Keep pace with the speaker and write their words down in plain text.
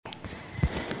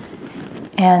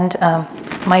And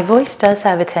my voice does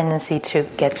have a tendency to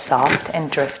get soft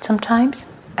and drift sometimes.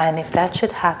 And if that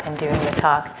should happen during the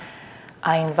talk,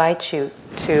 I invite you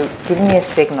to give me a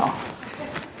signal.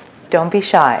 Don't be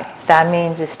shy. That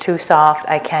means it's too soft,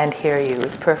 I can't hear you.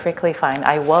 It's perfectly fine.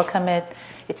 I welcome it.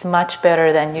 It's much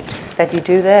better that you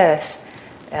do this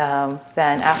than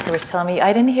afterwards telling me,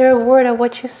 I didn't hear a word of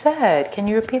what you said. Can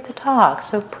you repeat the talk?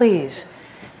 So please,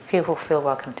 feel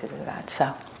welcome to do that.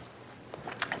 So,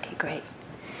 okay, great.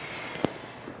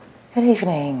 Good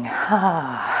evening.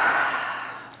 How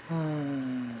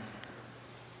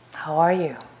are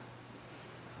you?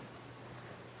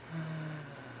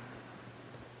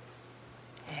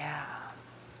 Yeah.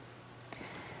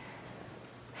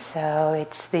 So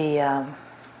it's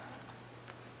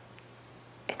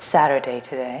it's Saturday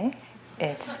today.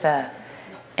 It's the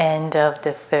end of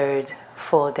the third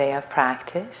full day of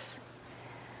practice.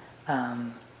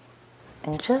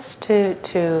 And just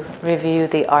to review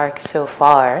the arc so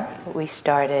far, we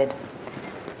started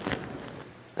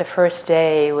the first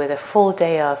day with a full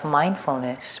day of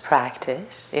mindfulness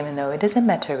practice. Even though it is a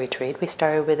metta retreat, we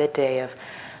started with a day of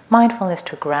mindfulness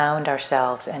to ground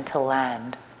ourselves and to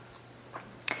land.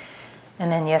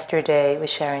 And then yesterday,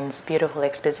 with Sharon's beautiful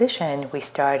exposition, we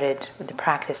started with the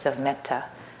practice of metta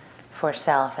for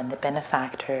self and the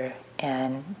benefactor.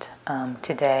 And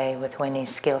today, with Winnie's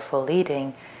skillful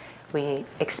leading, we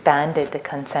expanded the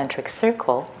concentric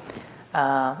circle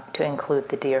to include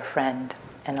the dear friend.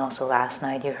 And also last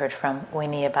night you heard from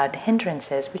Winnie about the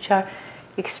hindrances, which are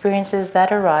experiences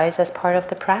that arise as part of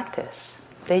the practice.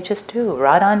 They just do,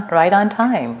 right on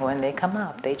time when they come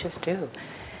up. They just do.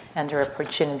 And there are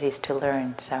opportunities to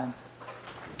learn.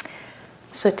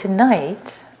 So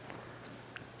tonight,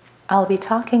 I'll be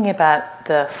talking about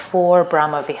the 4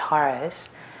 Brahma Viharas,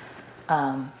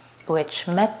 which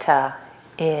metta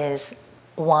is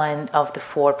one of the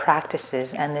 4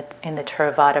 practices, and in the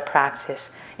Theravada practice,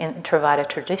 in Theravada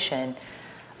tradition,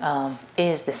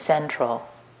 is the central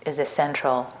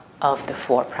of the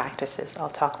 4 practices. I'll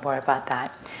talk more about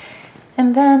that,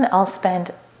 and then I'll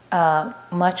spend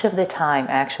much of the time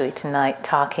actually tonight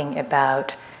talking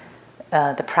about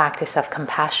the practice of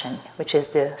compassion, which is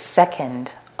the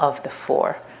second of the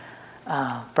 4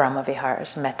 Brahma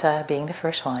Viharas. Metta being the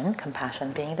first one,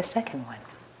 compassion being the second one.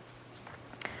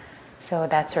 So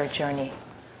that's our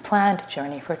planned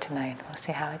journey for tonight. We'll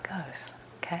see how it goes,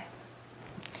 okay?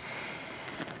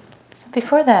 So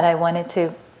before that, I wanted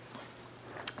to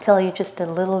tell you just a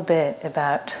little bit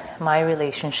about my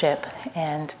relationship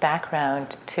and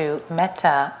background to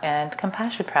metta and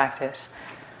compassion practice,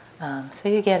 so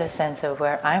you get a sense of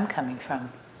where I'm coming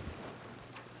from.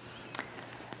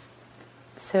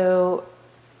 So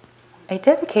I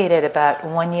dedicated about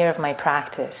 1 year of my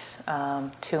practice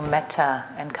to metta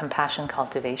and compassion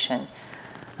cultivation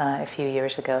a few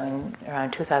years ago,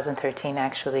 around 2013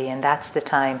 actually, and that's the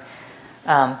time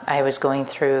I was going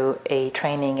through a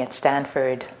training at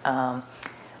Stanford,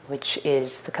 which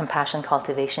is the compassion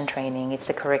cultivation training. It's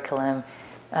a curriculum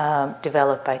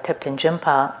developed by Thupten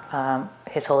Jumpa,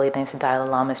 His Holiness the Dalai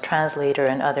Lama's translator,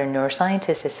 and other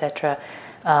neuroscientists, etc.,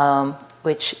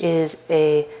 which is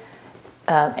an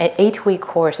 8-week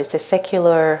course. It's a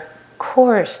secular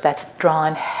course that's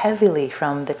drawn heavily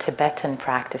from the Tibetan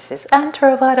practices and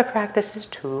Theravada practices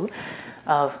too,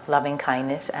 of loving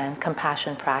kindness and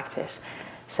compassion practice.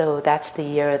 So that's the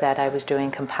year that I was doing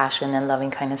compassion and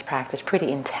loving kindness practice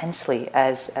pretty intensely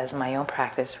as my own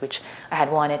practice, which I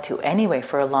had wanted to anyway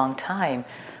for a long time,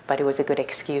 but it was a good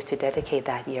excuse to dedicate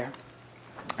that year.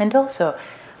 And also,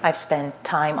 I've spent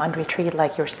time on retreat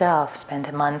like yourself, spent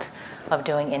a month of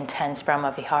doing intense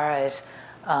Brahma Viharas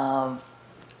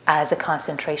as a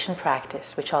concentration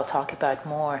practice, which I'll talk about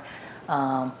more,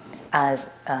 as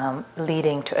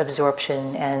leading to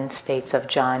absorption and states of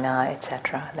jhana,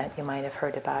 etc., that you might have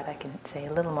heard about. I can say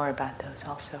a little more about those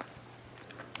also.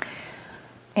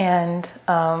 And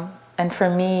for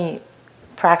me,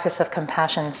 practice of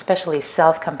compassion, especially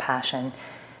self-compassion,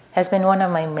 has been one of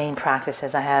my main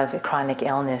practices. I have a chronic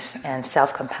illness, and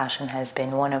self-compassion has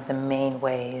been one of the main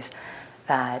ways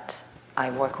that I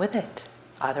work with it.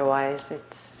 Otherwise,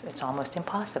 it's almost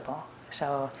impossible.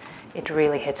 So it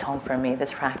really hits home for me,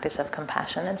 this practice of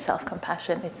compassion and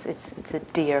self-compassion. It's a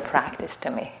dear practice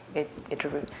to me.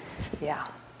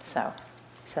 So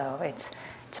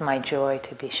it's my joy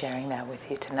to be sharing that with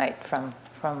you tonight from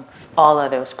all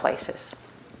of those places.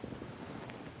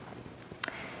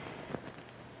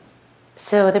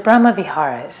 So the Brahma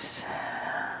Viharas,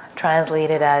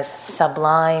 translated as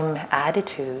sublime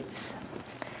attitudes,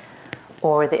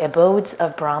 or the abodes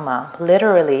of Brahma.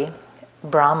 Literally,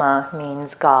 Brahma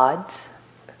means gods,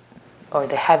 or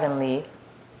the heavenly.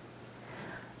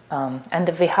 And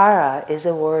the vihara is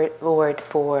a word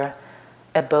for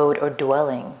abode or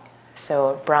dwelling.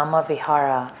 So Brahma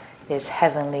Vihara is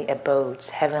heavenly abodes,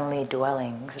 heavenly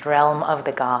dwellings, realm of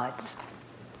the gods.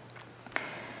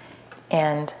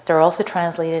 And they're also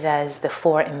translated as the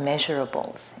four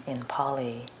immeasurables in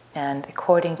Pali. And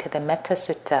according to the Metta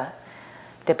Sutta,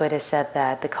 the Buddha said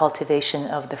that the cultivation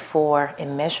of the four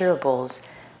immeasurables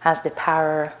has the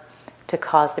power to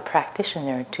cause the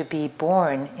practitioner to be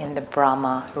born in the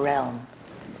Brahma realm,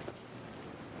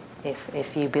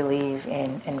 if you believe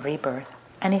in rebirth.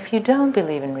 And if you don't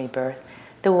believe in rebirth,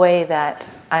 the way that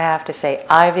I have to say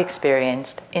I've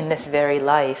experienced in this very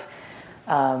life,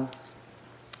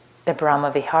 the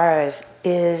Brahma Viharas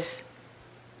it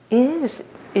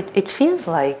feels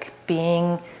like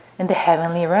being in the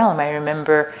heavenly realm. I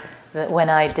remember that when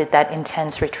I did that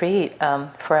intense retreat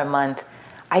for a month,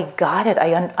 I got it.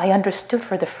 I understood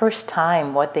for the first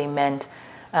time what they meant,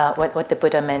 what the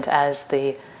Buddha meant as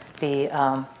the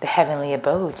heavenly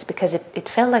abodes, because it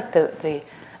felt like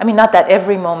I mean, not that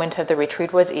every moment of the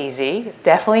retreat was easy,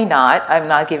 definitely not. I'm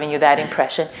not giving you that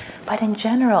impression. But in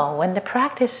general, when the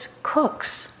practice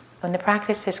cooks, when the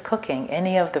practice is cooking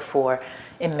any of the four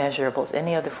immeasurables,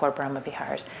 any of the four Brahma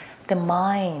Viharas, the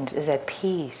mind is at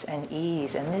peace and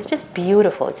ease, and it's just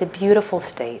beautiful. It's a beautiful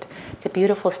state. It's a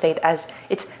beautiful state, as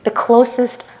it's the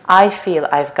closest I feel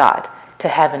I've got to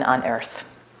heaven on earth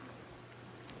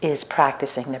is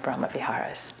practicing the Brahma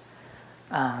Viharas.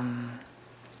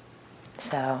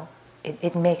 So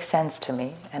it makes sense to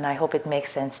me, and I hope it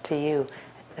makes sense to you,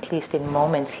 at least in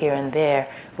moments here and there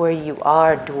where you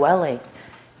are dwelling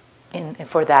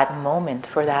for that moment,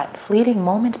 for that fleeting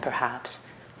moment perhaps,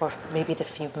 or maybe the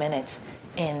few minutes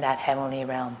in that heavenly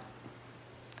realm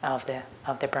of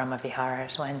the Brahma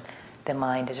Viharas when the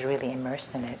mind is really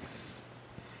immersed in it.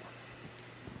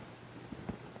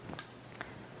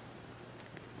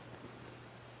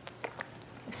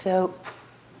 So,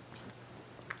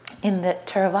 in the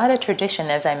Theravada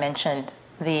tradition, as I mentioned,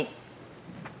 the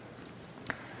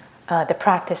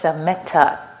practice of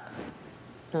metta,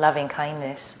 loving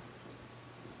kindness,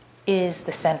 is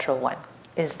the central one,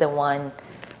 is the one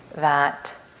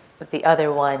that the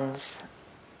other ones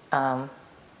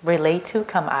relate to,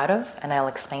 come out of, and I'll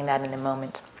explain that in a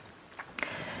moment.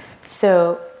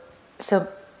 So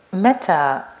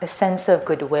metta, a sense of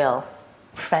goodwill,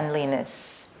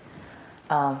 friendliness,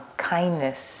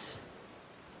 kindness,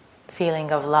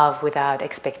 feeling of love without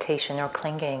expectation or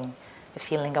clinging, a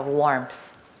feeling of warmth,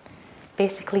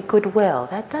 basically goodwill.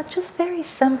 That's just very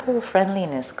simple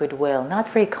friendliness, goodwill, not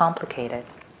very complicated.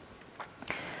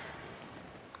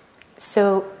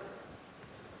 So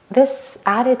this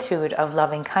attitude of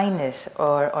loving kindness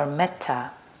or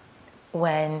metta,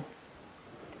 when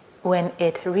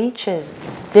it reaches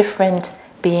different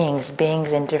beings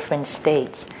in different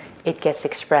states, it gets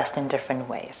expressed in different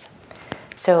ways.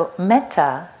 So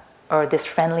metta, or this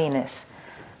friendliness,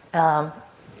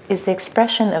 is the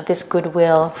expression of this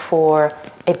goodwill for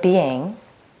a being,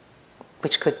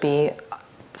 which could be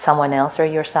someone else or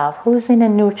yourself, who's in a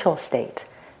neutral state.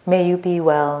 May you be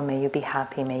well, may you be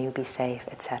happy, may you be safe,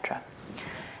 etc.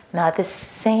 Now, this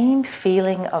same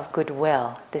feeling of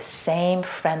goodwill, this same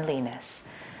friendliness,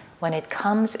 when it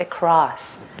comes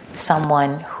across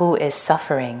someone who is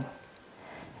suffering,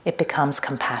 it becomes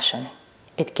compassion.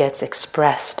 It gets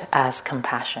expressed as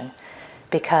compassion.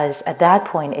 Because at that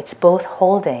point, it's both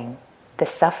holding the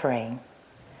suffering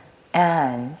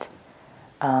and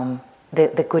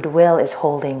the goodwill is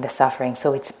holding the suffering.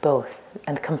 So it's both.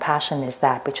 And compassion is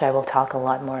that, which I will talk a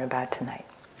lot more about tonight.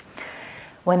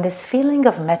 When this feeling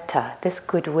of metta, this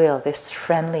goodwill, this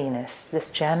friendliness, this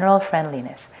general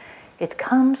friendliness, it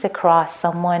comes across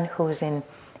someone who's in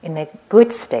a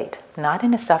good state, not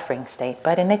in a suffering state,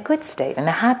 but in a good state, in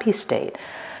a happy state.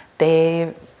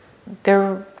 They're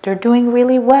doing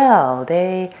really well.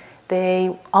 They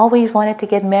always wanted to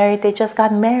get married. They just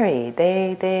got married.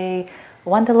 They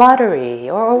won the lottery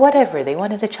or whatever. They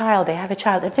wanted a child. They have a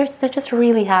child. They're just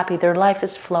really happy. Their life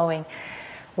is flowing.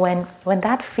 When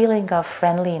that feeling of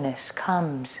friendliness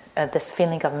comes, this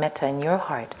feeling of metta in your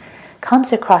heart,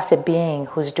 comes across a being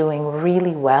who's doing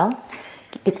really well,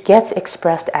 it gets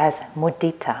expressed as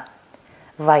mudita,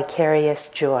 vicarious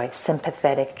joy,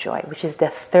 sympathetic joy, which is the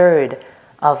third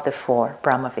of the four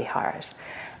Brahma Viharas.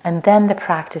 And then the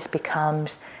practice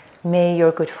becomes, may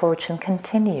your good fortune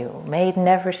continue, may it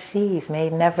never cease, may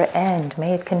it never end,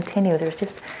 may it continue. There's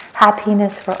just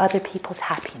happiness for other people's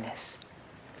happiness.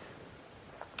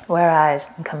 Whereas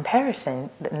in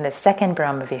comparison, in the second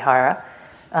Brahma Vihara,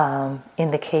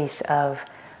 in the case of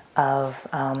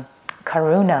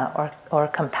karuna or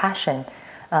compassion,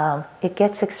 it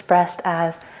gets expressed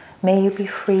as May you be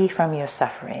free from your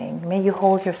suffering. May you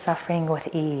hold your suffering with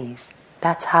ease.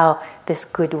 That's how this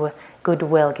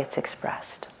goodwill gets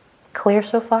expressed. Clear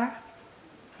so far?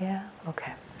 Yeah?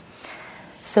 Okay.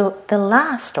 So the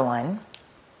last one,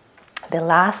 the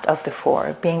last of the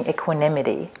four, being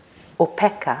equanimity,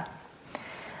 upekkha,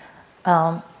 there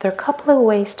are a couple of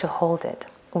ways to hold it.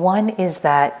 One is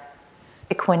that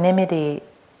equanimity,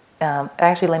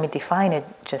 actually let me define it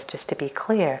just to be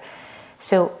clear.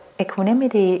 So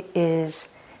equanimity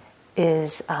is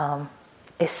a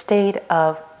state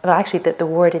of, well, actually the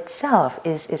word itself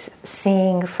is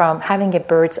seeing from, having a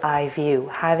bird's eye view,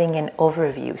 having an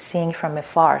overview, seeing from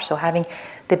afar. So having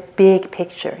the big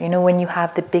picture. You know, when you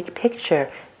have the big picture,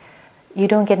 you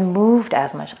don't get moved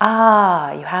as much.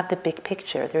 You have the big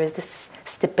picture. There is this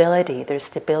stability. There's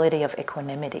stability of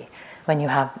equanimity when you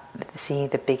see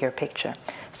the bigger picture.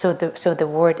 So the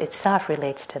word itself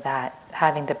relates to that,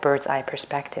 having the bird's eye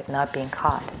perspective, not being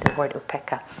caught. The word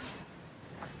upekkha.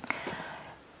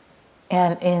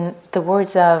 And in the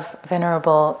words of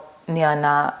Venerable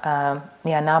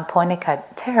Nyanaponika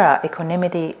Thera,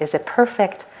 equanimity is a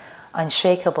perfect,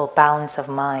 unshakable balance of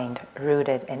mind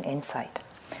rooted in insight.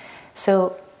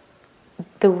 So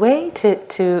the way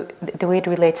it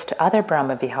relates to other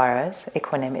Brahma Viharas,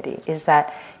 equanimity, is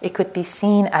that it could be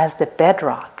seen as the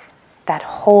bedrock that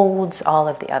holds all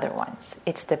of the other ones.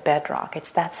 It's the bedrock.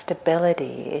 It's that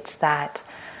stability. It's that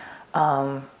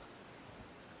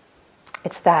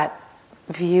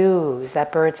view,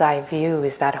 that bird's eye view,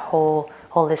 is that whole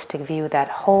holistic view that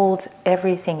holds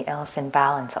everything else in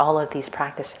balance, all of these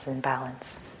practices in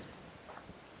balance.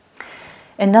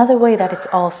 Another way that it's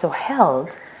also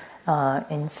held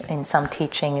in some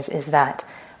teachings is that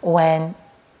when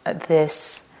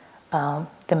the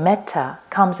metta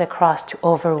comes across to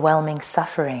overwhelming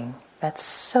suffering, that's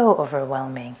so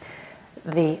overwhelming,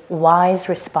 the wise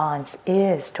response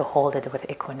is to hold it with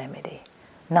equanimity.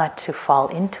 Not to fall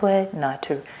into it, not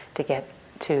to get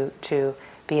to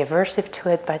be aversive to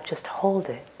it, but just hold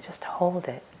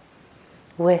it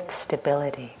with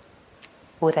stability,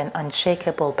 with an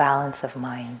unshakable balance of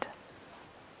mind.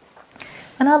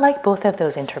 And I like both of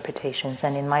those interpretations,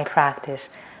 and in my practice,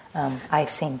 I've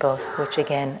seen both, which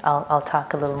again, I'll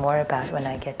talk a little more about when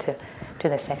I get to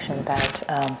the section about,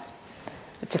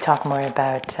 to talk more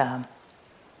about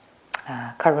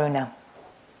karuna,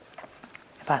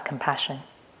 about compassion.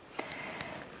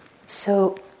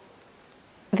 So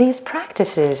these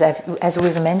practices, as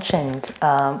we've mentioned,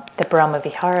 the Brahma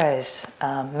Viharas,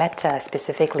 metta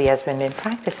specifically, as we've been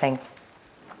practicing,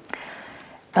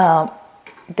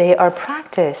 they are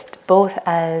practiced both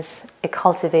as a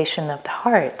cultivation of the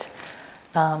heart,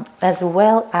 as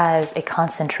well as a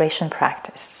concentration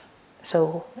practice.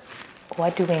 So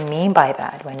what do we mean by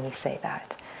that when we say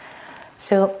that?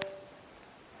 So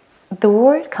the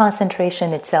word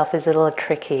concentration itself is a little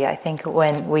tricky. I think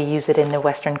when we use it in the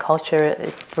Western culture,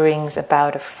 it brings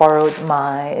about a furrowed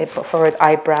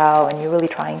eyebrow, and you're really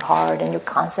trying hard and you're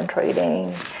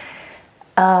concentrating.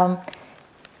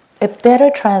 A better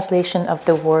translation of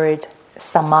the word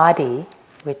samadhi,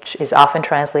 which is often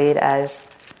translated as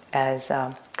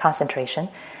concentration,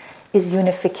 is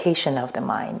unification of the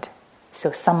mind.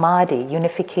 So samadhi,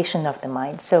 unification of the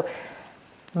mind. So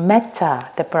metta,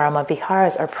 the Brahma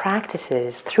Viharas, are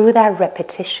practices through that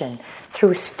repetition,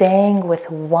 through staying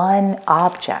with one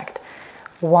object,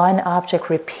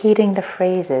 repeating the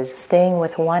phrases, staying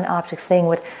with one object, staying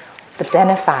with the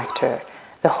benefactor,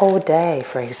 the whole day,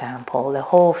 for example, the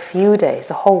whole few days,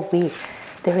 the whole week.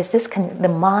 There is this, the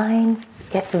mind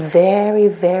gets very,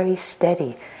 very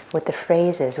steady with the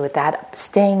phrases, with that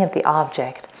staying at the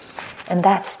object. And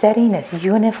that steadiness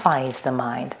unifies the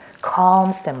mind,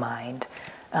 calms the mind.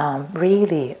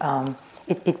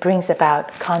 It brings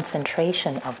about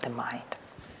concentration of the mind.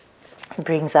 It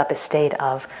brings up a state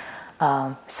of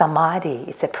samadhi.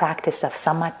 It's a practice of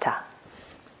samatha.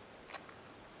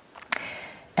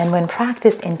 And when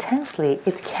practiced intensely,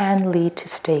 it can lead to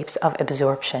states of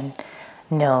absorption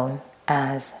known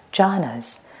as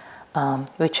jhanas,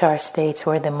 which are states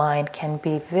where the mind can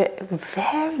be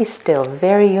very still,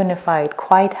 very unified,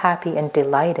 quite happy and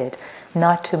delighted,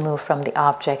 not to move from the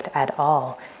object at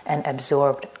all and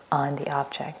absorbed on the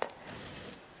object.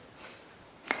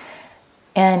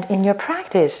 And in your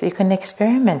practice, you can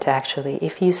experiment actually.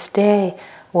 If you stay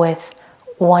with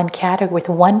one category, with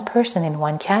one person in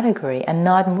one category and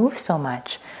not move so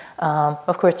much.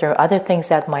 Of course, there are other things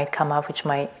that might come up which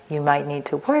you might need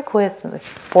to work with.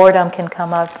 Boredom can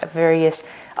come up, various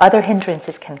other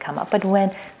hindrances can come up. But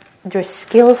when there's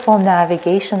skillful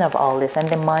navigation of all this, and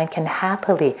the mind can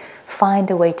happily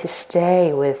find a way to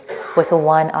stay with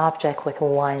one object, with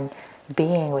one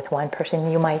being with one person,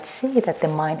 you might see that the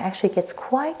mind actually gets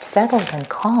quite settled and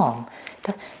calm.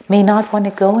 May not want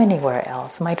to go anywhere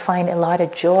else, might find a lot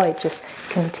of joy just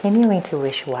continuing to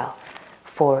wish well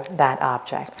for that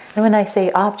object. And when I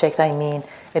say object, I mean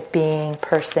a being,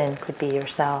 person, could be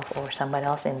yourself or someone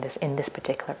else in this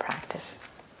particular practice.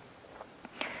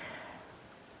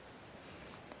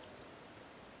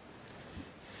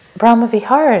 Brahma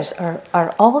Viharas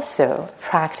are also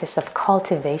practice of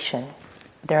cultivation.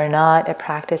 They're not a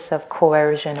practice of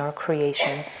coercion or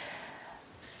creation.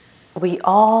 We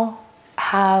all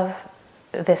have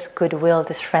this goodwill,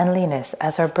 this friendliness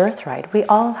as our birthright. We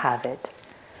all have it.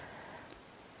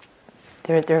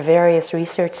 There are various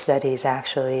research studies,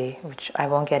 actually, which I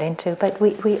won't get into, but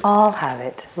we all have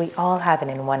it. We all have it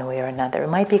in one way or another. It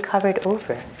might be covered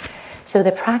over. So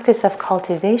the practice of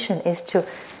cultivation is to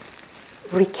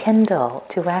rekindle,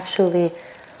 to actually,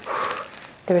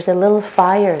 there's a little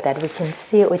fire that we can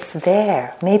see, it's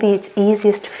there. Maybe it's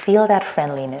easiest to feel that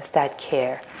friendliness, that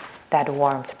care, that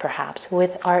warmth perhaps,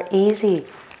 with our easy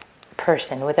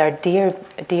person, with our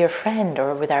dear friend,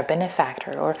 or with our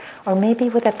benefactor, or maybe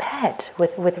with a pet,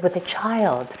 with a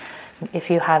child. If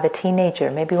you have a teenager,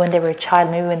 maybe when they were a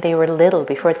child, maybe when they were little,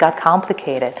 before it got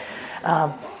complicated.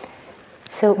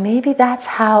 So maybe that's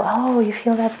how, you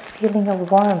feel that feeling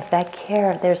of warmth, that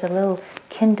care. There's a little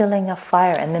kindling of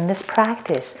fire. And in this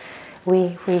practice,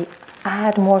 we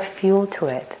add more fuel to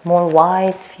it, more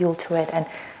wise fuel to it,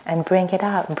 and bring it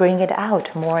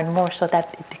out more and more, so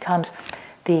that it becomes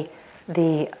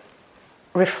the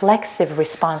reflexive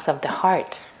response of the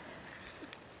heart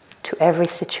to every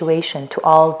situation, to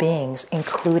all beings,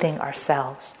 including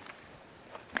ourselves.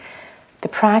 The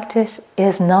practice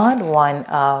is not one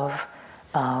of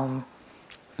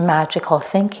magical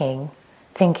thinking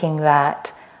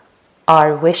that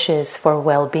our wishes for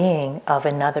well-being of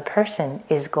another person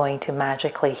is going to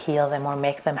magically heal them or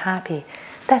make them happy.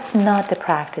 That's not the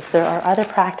practice. There are other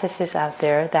practices out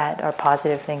there that are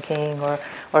positive thinking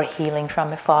or healing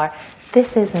from afar.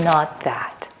 This is not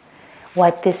that.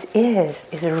 What this is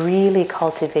really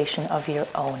cultivation of your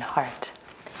own heart.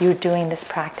 You're doing this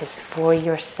practice for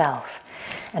yourself.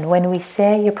 And when we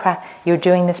say you're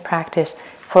doing this practice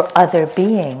for other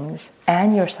beings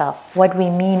and yourself, what we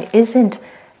mean isn't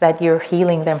that you're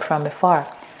healing them from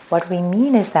afar. What we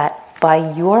mean is that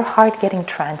by your heart getting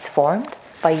transformed,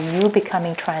 by you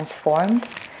becoming transformed,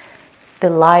 the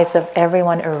lives of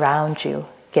everyone around you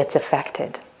gets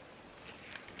affected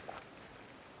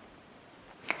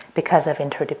because of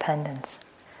interdependence.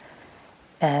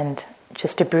 And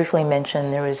just to briefly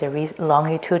mention, there was a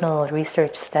longitudinal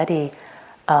research study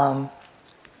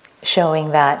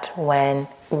showing that when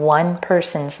one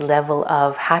person's level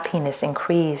of happiness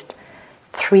increased,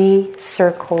 3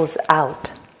 circles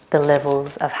out, the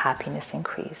levels of happiness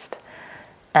increased.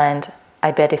 And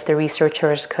I bet if the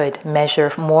researchers could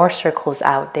measure more circles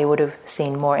out, they would have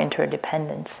seen more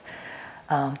interdependence.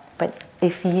 But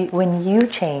when you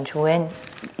change, when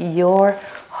your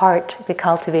heart, the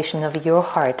cultivation of your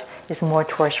heart is more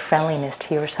towards friendliness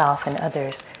to yourself and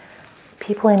others,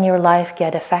 people in your life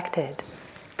get affected.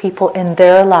 People in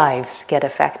their lives get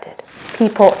affected.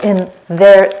 People in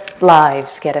their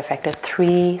lives get affected.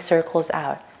 3 circles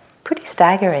out. Pretty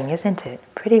staggering, isn't it?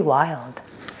 Pretty wild.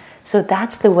 So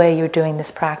that's the way you're doing this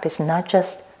practice, not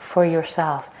just for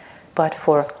yourself, but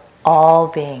for all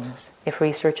beings. If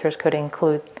researchers could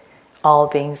include all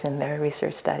beings in their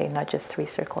research study, not just 3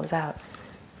 circles out.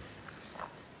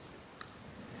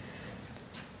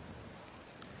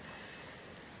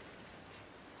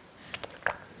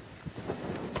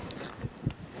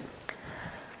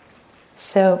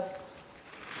 So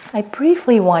I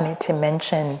briefly wanted to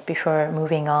mention, before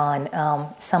moving on,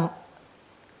 some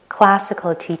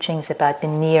classical teachings about the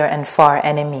near and far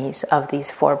enemies of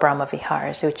these 4 Brahma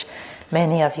Viharas, which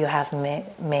many of you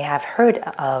may have heard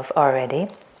of already.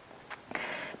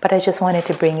 But I just wanted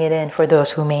to bring it in for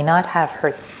those who may not have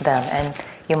heard them, and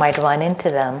you might run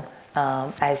into them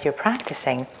as you're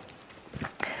practicing.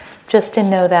 Just to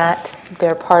know that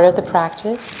they're part of the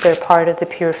practice, they're part of the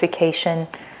purification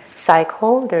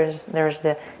cycle. There's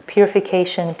the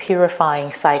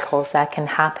purifying cycles that can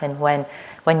happen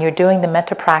when you're doing the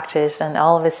metta practice and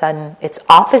all of a sudden its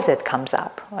opposite comes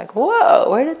up. Like, whoa,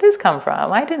 where did this come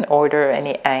from? I didn't order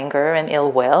any anger and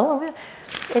ill will.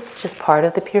 It's just part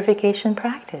of the purification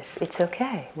practice. It's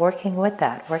okay. Working with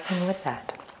that.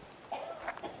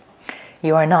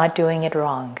 You are not doing it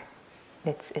wrong.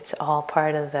 It's all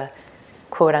part of the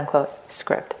quote-unquote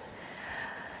script.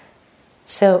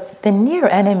 So the near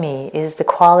enemy is the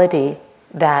quality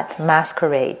that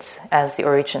masquerades as the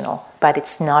original, but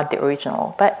it's not the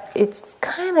original. But it's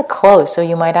kind of close, so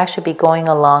you might actually be going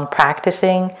along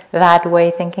practicing that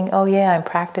way, thinking, oh yeah, I'm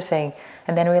practicing,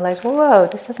 and then realize, whoa,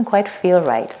 this doesn't quite feel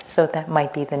right. So that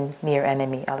might be the near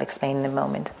enemy. I'll explain in a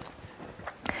moment.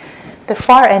 The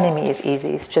far enemy is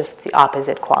easy. It's just the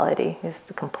opposite quality. It's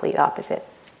the complete opposite.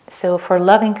 So for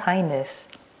loving kindness,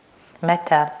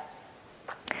 metta,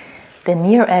 the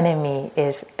near enemy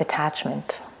is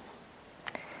attachment.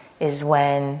 Is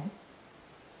when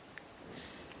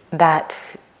that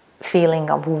feeling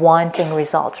of wanting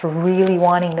results, really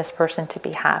wanting this person to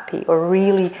be happy, or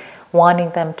really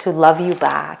wanting them to love you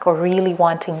back, or really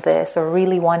wanting this, or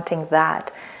really wanting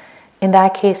that. In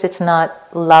that case, it's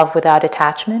not love without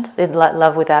attachment, it's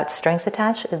love without strings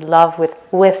attached, it's love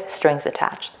with strings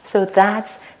attached. So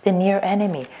that's the near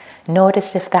enemy.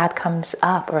 Notice if that comes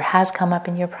up or has come up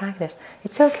in your practice.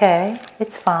 It's okay,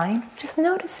 it's fine, just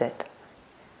notice it.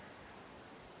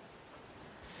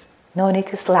 No need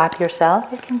to slap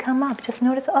yourself, it can come up. Just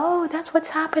notice, oh, that's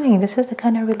what's happening. This is the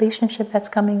kind of relationship that's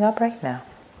coming up right now.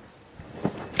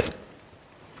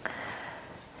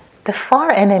 The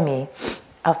far enemy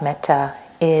of metta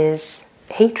is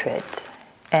hatred,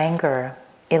 anger,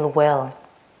 ill will.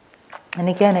 And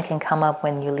again, it can come up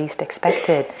when you least expect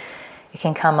it. It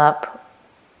can come up,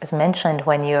 as mentioned,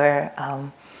 when you're,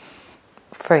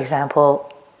 for example,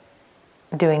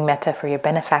 doing metta for your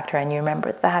benefactor and you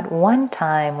remember that one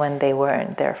time when they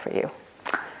weren't there for you.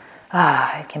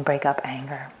 It can break up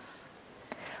anger.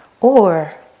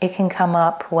 Or it can come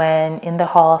up when in the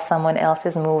hall someone else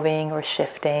is moving or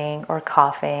shifting or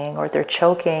coughing, or they're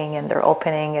choking and they're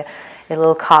opening a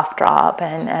little cough drop,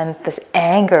 and this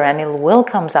anger and ill will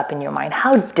comes up in your mind.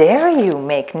 How dare you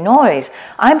make noise?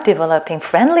 I'm developing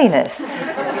friendliness.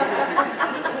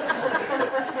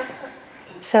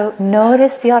 So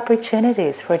notice the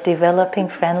opportunities for developing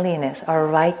friendliness are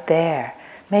right there.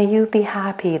 May you be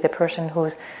happy, the person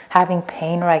who's having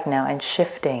pain right now and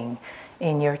shifting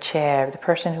in your chair, the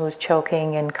person who's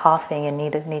choking and coughing and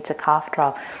needs a cough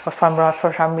drop, or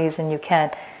for some reason you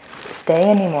can't stay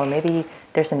anymore. Maybe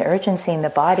there's an urgency in the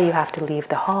body, you have to leave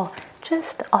the hall.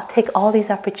 Just take all these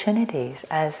opportunities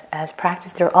as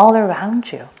practice. They're all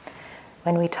around you.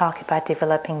 When we talk about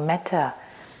developing metta,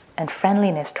 and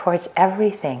friendliness towards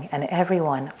everything and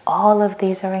everyone, all of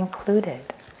these are included.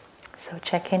 So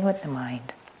check in with the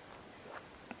mind.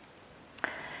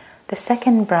 The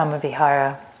second Brahma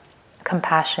Vihara,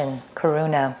 compassion,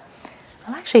 karuna.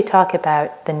 I'll actually talk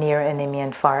about the near enemy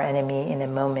and far enemy in a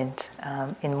moment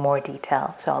in more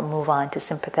detail. So I'll move on to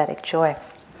sympathetic joy.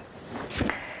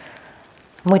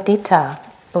 Mudita,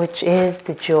 which is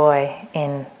the joy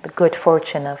in the good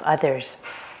fortune of others.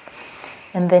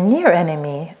 And the near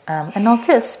enemy, and I'll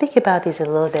just speak about these a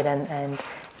little bit, and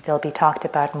they'll be talked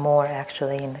about more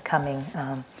actually in the coming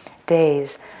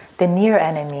days. The near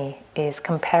enemy is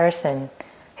comparison,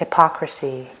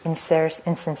 hypocrisy,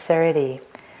 insincerity,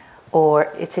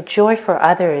 or it's a joy for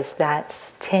others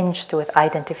that's tinged with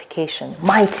identification.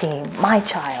 My team, my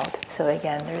child. So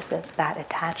again, there's that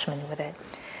attachment with it.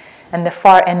 And the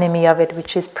far enemy of it,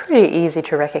 which is pretty easy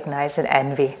to recognize, is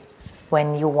envy,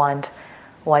 when you want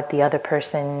what the other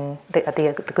person, the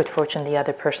good fortune the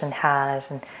other person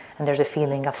has, and there's a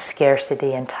feeling of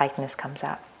scarcity and tightness comes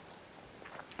out.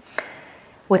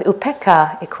 With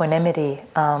upekkha, equanimity,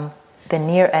 the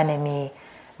near enemy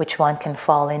which one can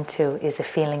fall into is a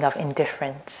feeling of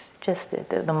indifference. Just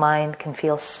the mind can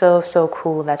feel so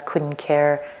cool that couldn't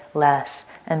care less,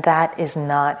 and that is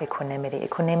not equanimity.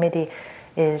 Equanimity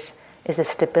is a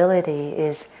stability,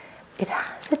 it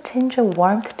has a tinge of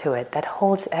warmth to it that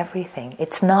holds everything.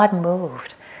 It's not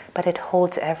moved, but it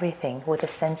holds everything with a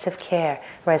sense of care.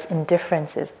 Whereas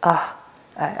indifference is,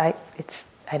 I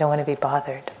don't want to be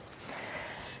bothered.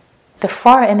 The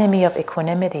far enemy of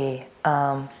equanimity,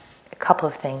 a couple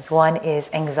of things. One is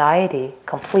anxiety,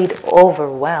 complete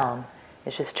overwhelm.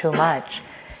 It's just too much.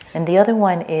 And the other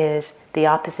one is, the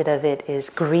opposite of it is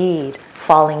greed,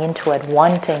 falling into it,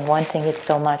 wanting it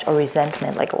so much, or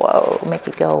resentment, like, whoa, make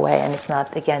it go away. And it's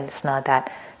not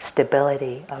that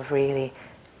stability of really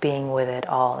being with it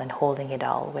all and holding it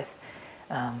all with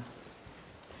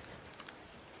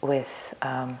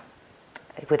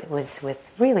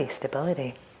really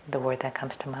stability, the word that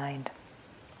comes to mind.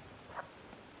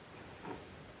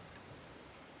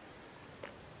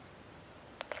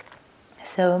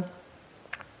 So,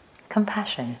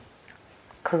 compassion,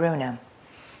 karuna.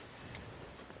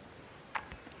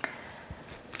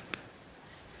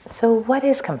 So what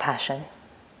is compassion?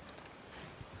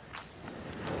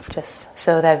 Just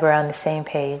so that we're on the same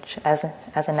page. As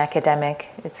an academic,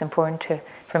 it's important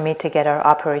for me to get our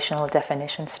operational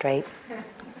definition straight.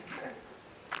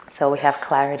 so we have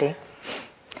clarity.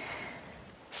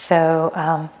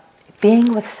 So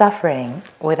being with suffering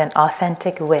with an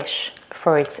authentic wish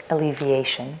for its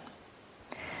alleviation.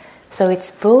 So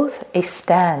it's both a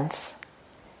stance,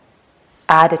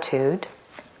 attitude,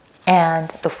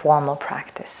 and a formal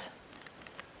practice.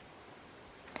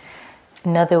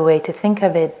 Another way to think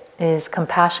of it is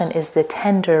compassion is the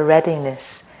tender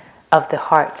readiness of the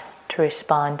heart to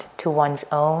respond to one's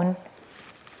own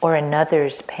or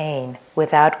another's pain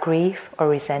without grief or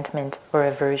resentment or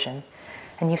aversion.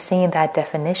 And you've seen that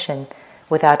definition,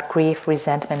 without grief,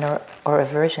 resentment, or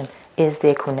aversion, is the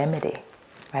equanimity,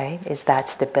 right? Is that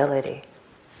stability.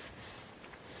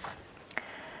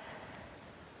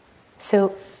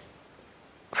 So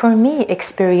for me,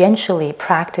 experientially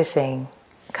practicing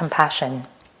compassion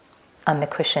on the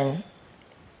cushion,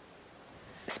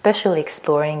 especially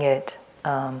exploring it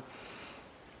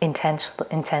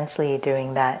intensely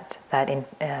during that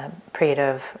period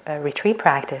of retreat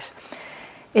practice,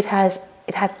 it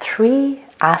had three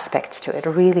aspects to it,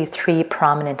 really three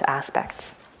prominent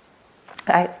aspects.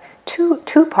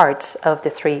 Two parts of the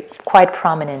three quite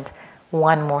prominent,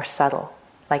 one more subtle,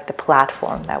 like the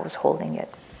platform that was holding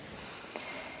it.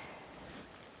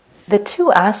 The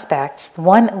two aspects,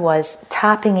 one was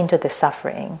tapping into the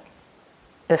suffering,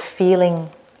 the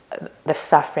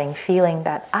suffering, feeling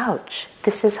that, ouch,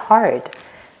 this is hard.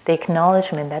 The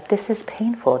acknowledgement that this is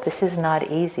painful, this is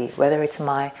not easy, whether it's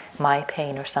my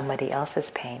pain or somebody else's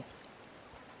pain.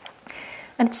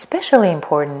 And it's especially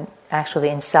important, actually,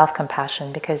 in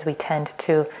self-compassion, because we tend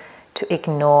to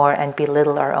ignore and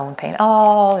belittle our own pain.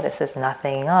 Oh, this is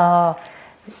nothing. Oh,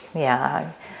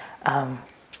 yeah.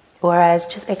 Whereas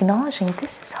just acknowledging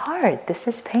this is hard, this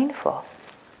is painful.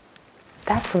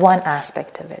 That's one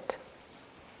aspect of it.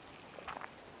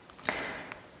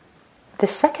 The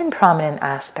second prominent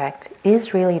aspect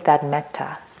is really that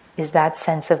metta, is that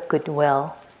sense of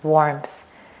goodwill, warmth,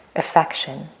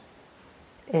 affection,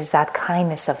 is that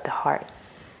kindness of the heart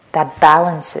that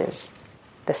balances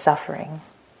the suffering.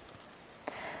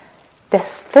 The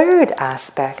third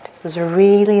aspect was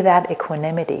really that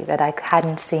equanimity that I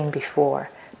hadn't seen before,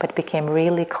 but became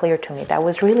really clear to me. That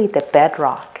was really the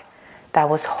bedrock that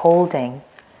was holding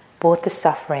both the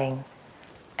suffering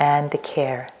and the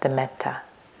care, the metta,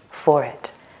 for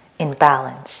it, in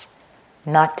balance,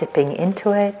 not tipping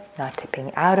into it, not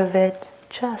tipping out of it,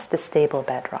 just a stable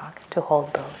bedrock to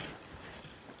hold both.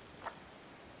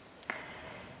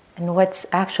 And what's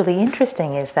actually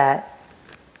interesting is that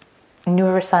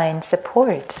neuroscience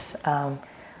supports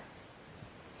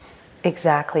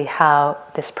exactly how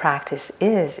this practice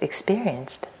is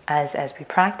experienced as we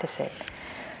practice it.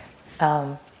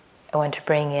 I want to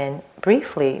bring in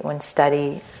briefly one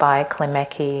study by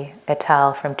Klimecki et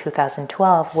al. From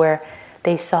 2012, where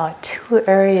they saw two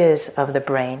areas of the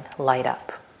brain light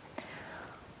up,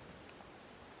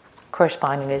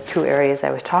 corresponding to two areas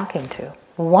I was talking to.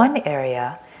 One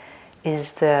area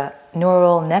is the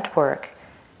neural network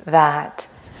that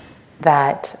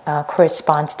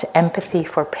corresponds to empathy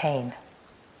for pain.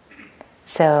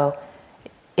 So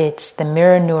it's the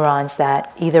mirror neurons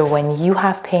that either when you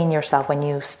have pain yourself, when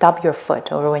you stub your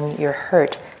foot, or when you're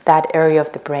hurt, that area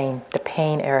of the brain, the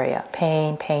pain area,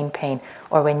 pain,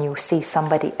 or when you see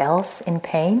somebody else in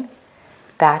pain,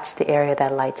 that's the area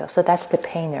that lights up. So that's the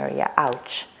pain area,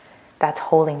 ouch. That's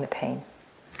holding the pain.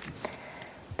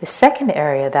 The second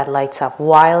area that lights up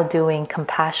while doing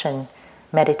compassion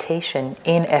meditation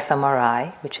in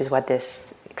fMRI, which is what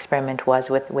this experiment was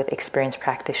with experienced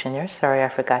practitioners, sorry I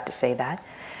forgot to say that,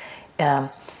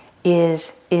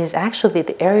 is actually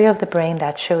the area of the brain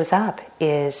that shows up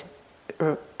is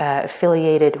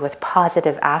affiliated with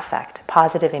positive affect,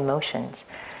 positive emotions,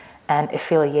 and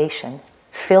affiliation,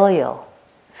 filial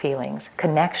feelings,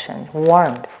 connection,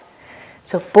 warmth.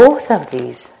 So both of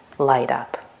these light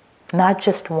up, not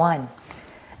just one.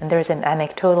 And there's an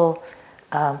anecdotal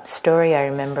story I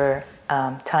remember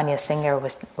Tanya Singer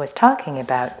was talking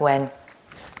about when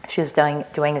she was doing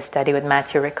a study with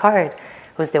Matthew Ricard,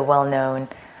 who's the well-known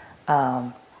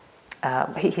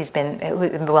he's been a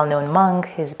well-known monk.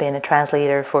 He's been a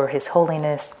translator for His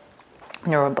Holiness,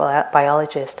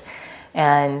 neurobiologist,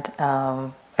 and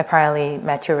apparently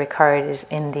Matthew Ricard is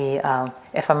in the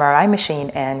fMRI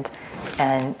machine, and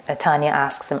Tanya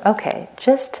asks him, okay,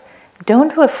 just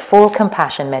don't do a full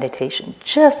compassion meditation.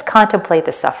 Just contemplate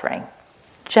the suffering.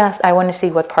 I want to see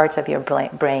what parts of your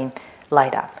brain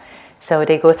light up. So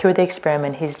they go through the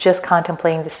experiment. He's just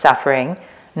contemplating the suffering,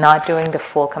 not doing the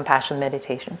full compassion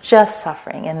meditation, just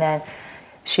suffering. And then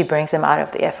she brings him out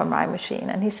of the fMRI machine,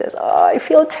 and he says, "Oh, I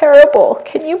feel terrible.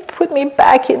 Can you put me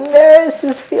back in there? This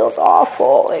just feels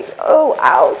awful. Like, oh,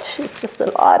 ouch. It's just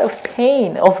a lot of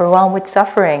pain, overwhelmed with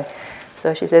suffering."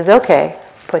 So she says, "Okay,"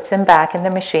 puts him back in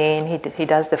the machine. He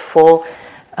does the full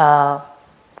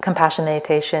compassion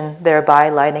meditation, thereby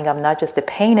lighting up not just the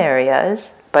pain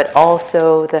areas, but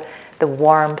also the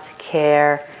warmth,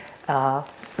 care,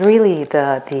 really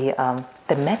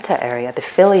the metta area, the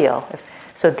filial.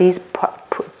 So these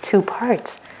two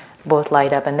parts both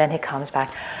light up, and then he comes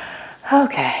back.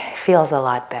 Okay, feels a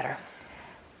lot better.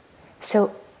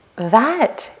 So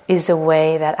that is a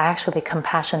way that actually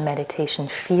compassion meditation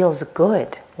feels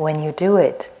good when you do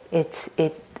it.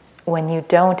 When you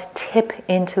don't tip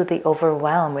into the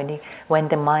overwhelm, when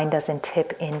the mind doesn't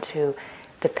tip into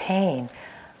the pain,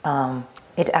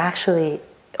 it actually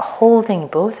holding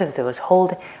both of those,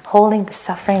 holding the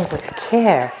suffering with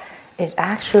care. It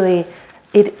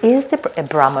is the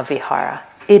Brahma Vihara.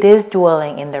 It is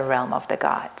dwelling in the realm of the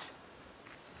gods.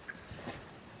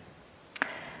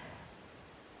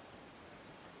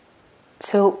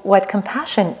 So what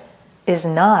compassion is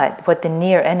not, what the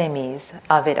near enemies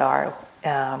of it are,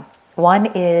 one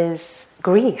is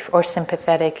grief or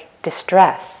sympathetic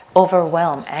distress,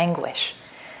 overwhelm, anguish.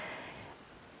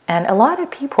 And a lot of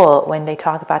people, when they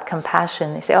talk about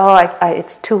compassion, they say, "Oh,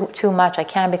 it's too much. I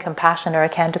can't be compassionate, or I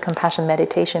can't do compassion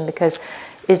meditation because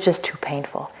it's just too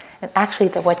painful." And actually,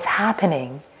 what's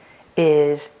happening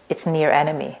is it's near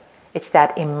enemy. It's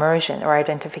that immersion or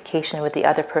identification with the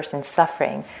other person's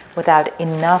suffering without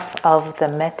enough of the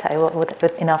metta,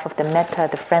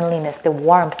 the friendliness, the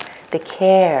warmth, the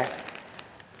care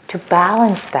to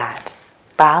balance that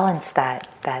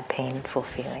painful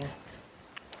feeling.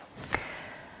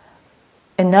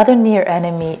 Another near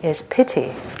enemy is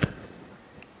pity.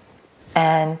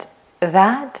 And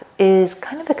that is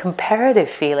kind of a comparative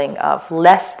feeling of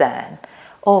less than.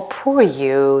 "Oh, poor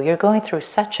you, you're going through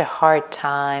such a hard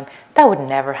time. That would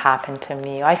never happen to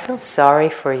me. I feel sorry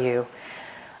for you."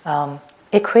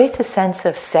 It creates a sense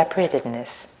of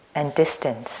separatedness and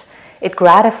distance. It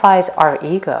gratifies our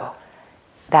ego,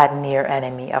 that near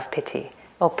enemy of pity.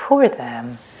 "Oh, poor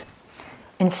them."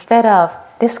 Instead of,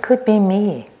 "This could be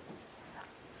me.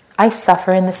 I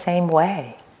suffer in the same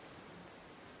way."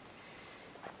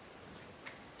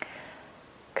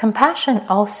 Compassion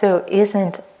also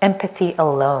isn't empathy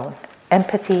alone.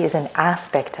 Empathy is an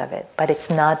aspect of it, but it's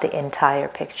not the entire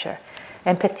picture.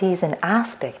 Empathy is an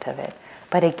aspect of it,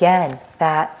 but again,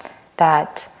 that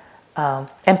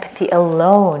empathy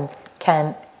alone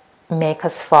can make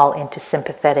us fall into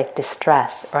sympathetic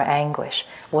distress or anguish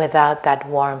without that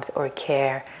warmth or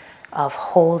care of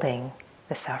holding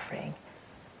the suffering.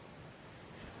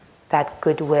 That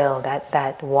goodwill,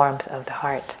 that warmth of the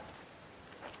heart.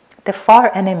 The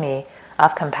far enemy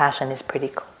of compassion is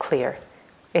pretty clear.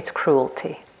 It's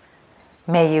cruelty.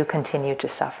 May you continue to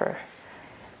suffer.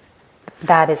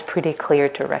 That is pretty clear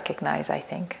to recognize, I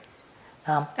think.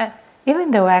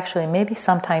 Even though actually maybe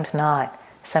sometimes not.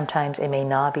 Sometimes it may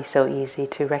not be so easy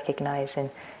to recognize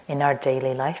in our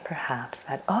daily life perhaps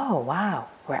that, oh wow,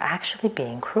 we're actually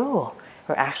being cruel.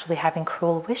 We're actually having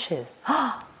cruel wishes.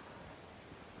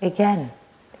 Again,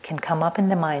 it can come up in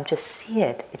the mind, just see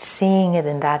it. It's seeing it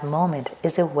in that moment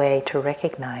is a way to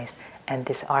recognize and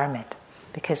disarm it.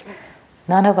 Because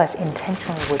none of us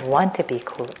intentionally would want to be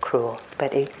cruel,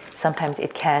 but sometimes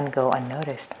it can go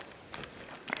unnoticed.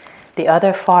 The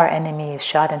other far enemy is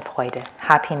Schadenfreude,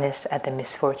 happiness at the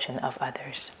misfortune of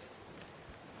others.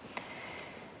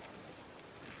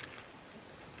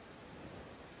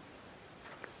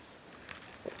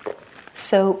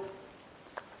 So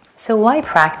why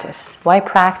practice? Why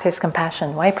practice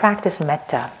compassion? Why practice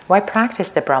metta? Why practice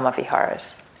the Brahma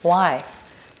Viharas? Why?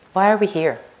 Why are we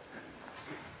here?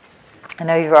 I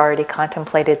know you've already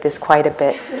contemplated this quite a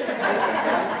bit.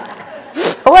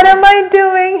 What am I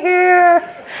doing here?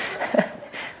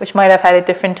 Which might have had a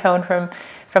different tone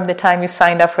from the time you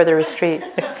signed up for the retreat.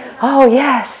 Oh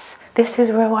yes, this is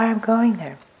why I'm going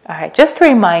there. All right, just to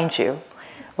remind you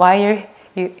why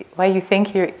you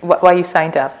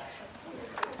signed up.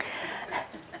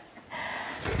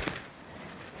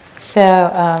 So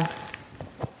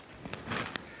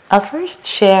I'll first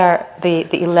share the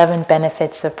 11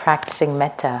 benefits of practicing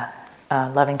metta,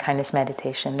 loving kindness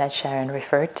meditation that Sharon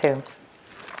referred to.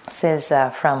 This is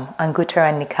from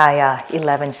Anguttara Nikaya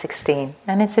 11:16,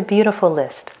 and it's a beautiful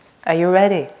list. Are you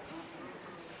ready?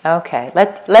 Okay,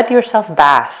 let yourself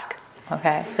bask.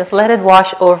 Okay, just let it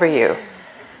wash over you.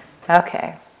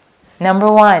 Okay,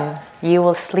 number 1, you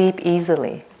will sleep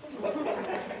easily.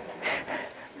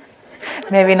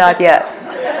 Maybe not yet.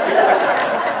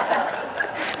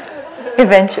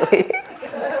 Eventually.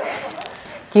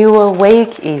 You will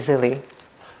wake easily.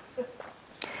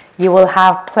 You will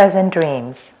have pleasant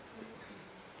dreams.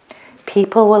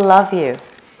 People will love you.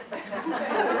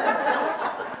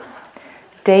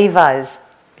 Devas,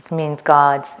 it means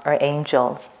gods or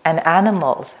angels, and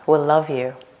animals will love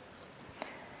you.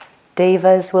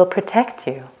 Devas will protect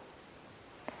you.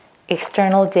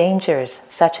 External dangers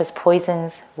such as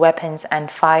poisons, weapons, and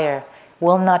fire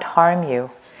will not harm you.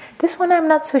 This one I'm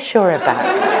not so sure about.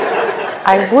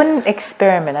 I wouldn't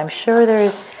experiment. I'm sure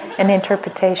there's an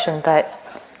interpretation, but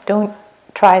don't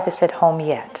try this at home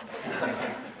yet.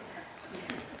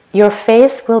 Your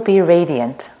face will be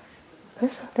radiant.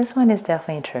 This one is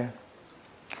definitely true.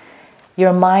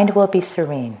 Your mind will be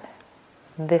serene.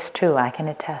 This too I can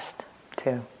attest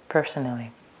to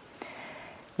personally.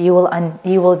 You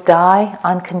will die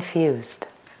unconfused.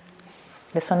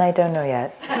 This one I don't know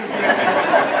yet.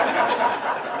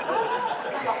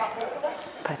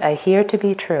 But I hear to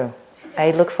be true.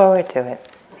 I look forward to it.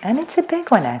 And it's a big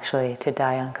one actually, to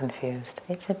die unconfused.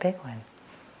 It's a big one.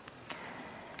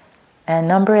 And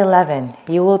number 11,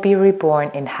 you will be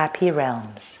reborn in happy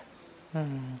realms.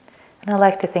 And I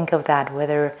like to think of that,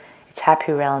 whether it's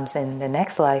happy realms in the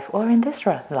next life or in this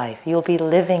life. You'll be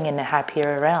living in a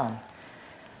happier realm.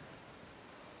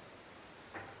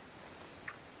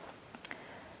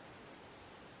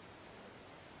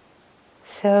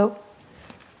 So,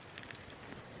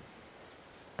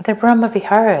 the Brahma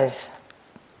Viharas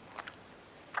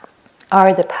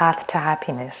are the path to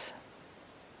happiness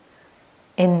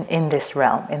in this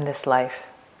realm, in this life.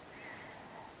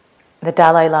 The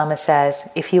Dalai Lama says,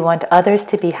 if you want others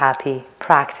to be happy,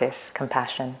 practice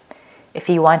compassion. If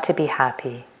you want to be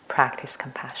happy, practice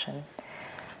compassion.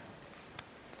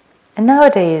 And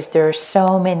nowadays there are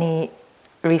so many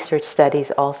research studies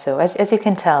also. As you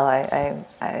can tell,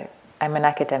 I'm an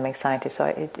academic scientist, so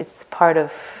it's part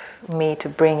of me to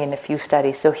bring in a few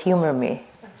studies, so humor me.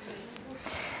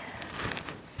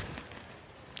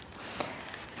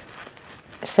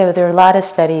 So there are a lot of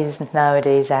studies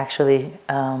nowadays actually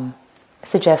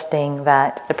suggesting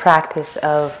that the practice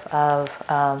of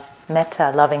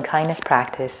metta, loving kindness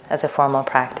practice, as a formal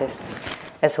practice,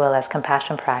 as well as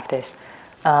compassion practice,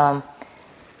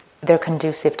 they're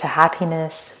conducive to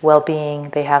happiness, well-being.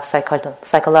 They have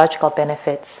psychological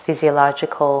benefits,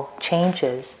 physiological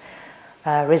changes,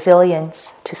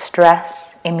 resilience to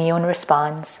stress, immune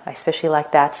response. I especially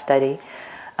like that study.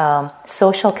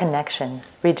 Social connection,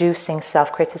 reducing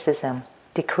self-criticism,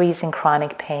 decreasing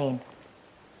chronic pain.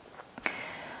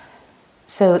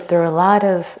 So there are a lot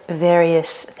of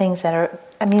various things that are,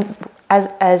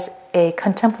 as a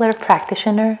contemplative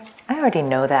practitioner, I already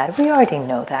know that. We already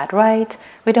know that, right?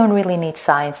 We don't really need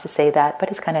science to say that,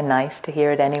 but it's kind of nice to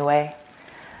hear it anyway.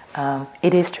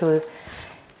 It is true.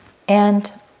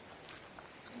 And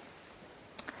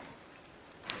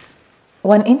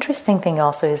one interesting thing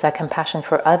also is that compassion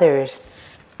for others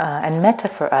and metta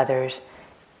for others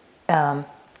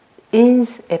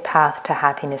is a path to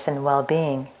happiness and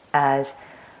well-being, as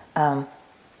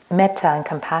metta and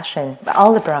compassion,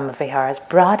 all the Brahma Viharas,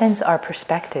 broadens our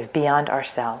perspective beyond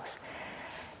ourselves.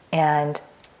 And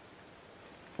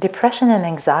depression and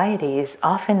anxiety is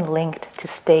often linked to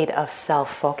state of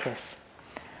self-focus,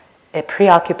 a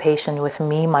preoccupation with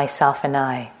me, myself, and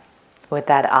I, with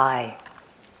that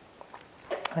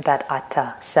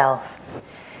atta, self.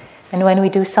 And when we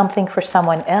do something for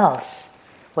someone else,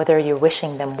 whether you're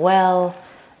wishing them well,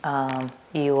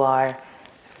 you are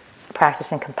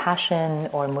practicing compassion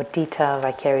or mudita,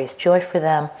 vicarious joy for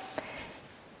them,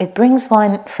 it brings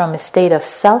one from a state of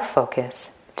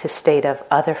self-focus to a state of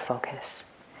other focus.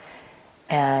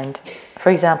 And for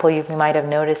example, you might have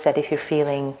noticed that if you're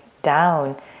feeling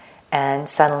down and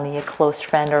suddenly a close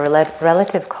friend or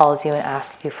relative calls you and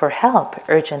asks you for help,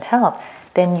 urgent help,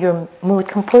 then your mood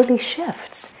completely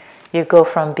shifts. You go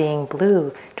from being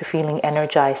blue to feeling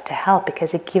energized to help,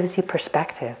 because it gives you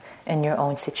perspective in your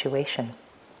own situation.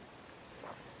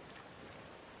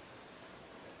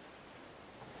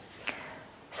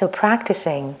 So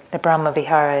practicing the Brahma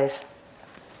Viharas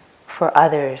for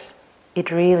others,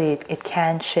 it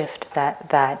can shift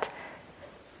that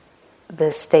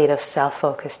the state of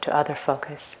self-focus to other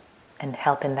focus and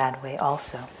help in that way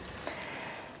also.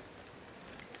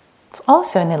 It's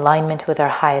also in alignment with our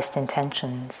highest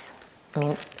intentions.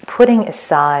 Putting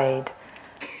aside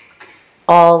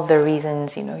all the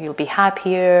reasons, you'll be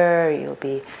happier, you'll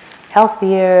be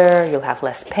healthier, you'll have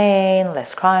less pain,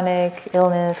 less chronic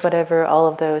illness, whatever, all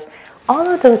of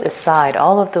those aside,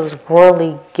 all of those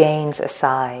worldly gains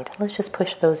aside, let's just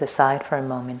push those aside for a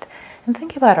moment and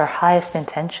think about our highest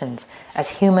intentions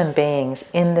as human beings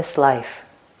in this life.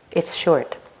 It's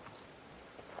short.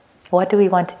 What do we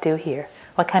want to do here?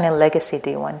 What kind of legacy do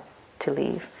you want to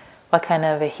leave? What kind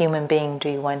of a human being do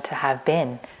you want to have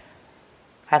been,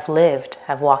 have lived,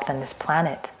 have walked on this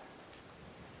planet?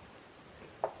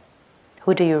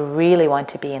 Who do you really want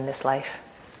to be in this life?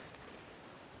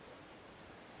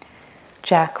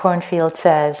 Jack Kornfield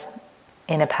says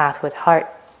in A Path with Heart,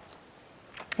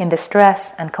 in the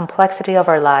stress and complexity of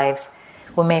our lives,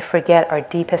 we may forget our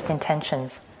deepest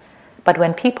intentions. But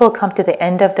when people come to the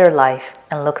end of their life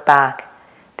and look back,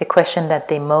 the question that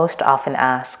they most often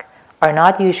ask are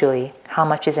not usually, how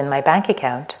much is in my bank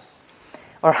account?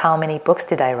 Or how many books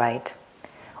did I write?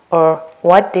 Or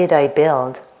what did I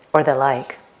build? Or the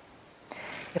like.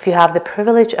 If you have the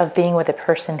privilege of being with a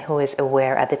person who is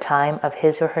aware at the time of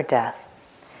his or her death,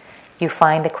 you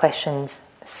find the questions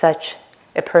such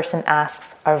a person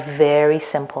asks are very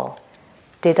simple.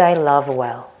 Did I love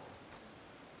well?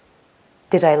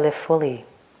 Did I live fully?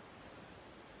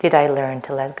 Did I learn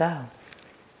to let go?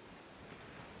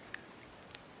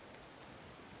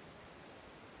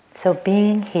 So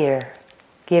being here,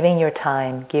 giving your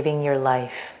time, giving your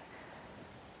life,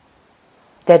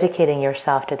 dedicating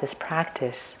yourself to this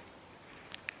practice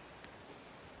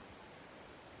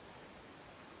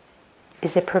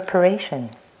is a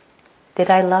preparation. Did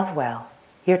I love well?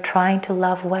 You're trying to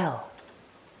love well.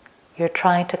 You're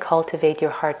trying to cultivate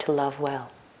your heart to love well,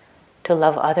 to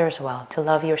love others well, to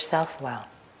love yourself well.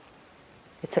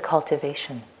 It's a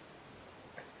cultivation.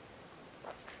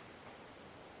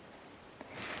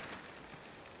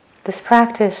 This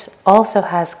practice also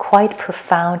has quite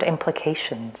profound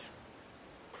implications,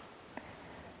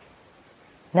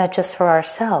 not just for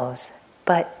ourselves,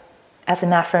 but as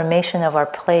an affirmation of our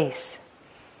place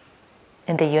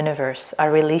in the universe,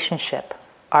 our relationship,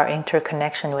 our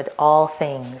interconnection with all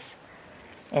things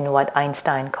in what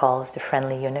Einstein calls the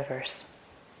friendly universe.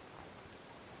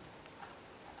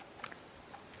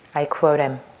 I quote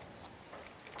him,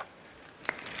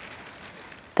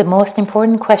 "The most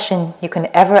important question you can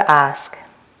ever ask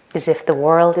is if the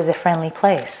world is a friendly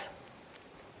place.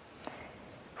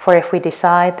 For if we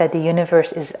decide that the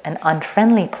universe is an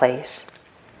unfriendly place,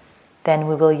 then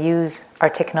we will use our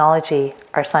technology,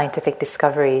 our scientific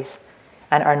discoveries,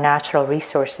 and our natural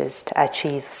resources to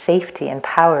achieve safety and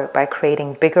power by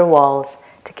creating bigger walls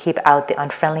to keep out the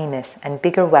unfriendliness and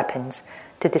bigger weapons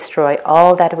to destroy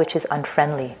all that which is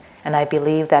unfriendly. And I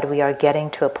believe that we are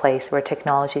getting to a place where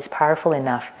technology is powerful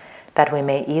enough that we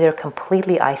may either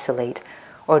completely isolate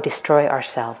or destroy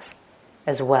ourselves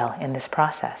as well in this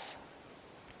process.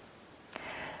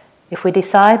 If we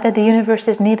decide that the universe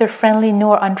is neither friendly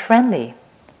nor unfriendly,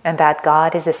 and that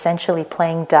God is essentially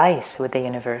playing dice with the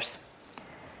universe,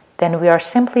 then we are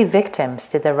simply victims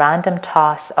to the random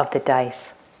toss of the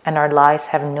dice, and our lives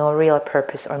have no real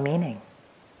purpose or meaning.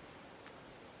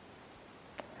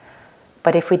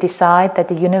 But if we decide that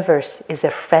the universe is a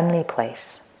friendly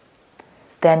place,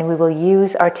 then we will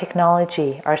use our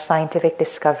technology, our scientific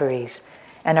discoveries,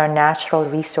 and our natural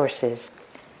resources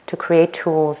to create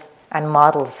tools and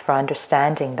models for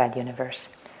understanding that universe,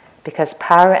 because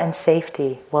power and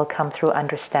safety will come through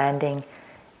understanding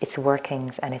its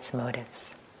workings and its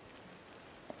motives."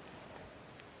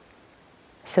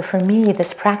 So for me,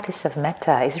 this practice of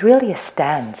metta is really a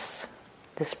stance.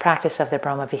 This practice of the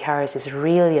Brahma Viharas is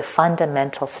really a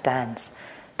fundamental stance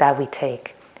that we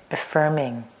take,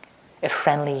 affirming a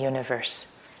friendly universe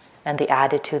and the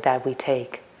attitude that we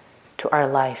take to our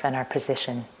life and our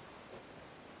position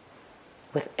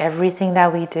with everything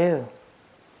that we do.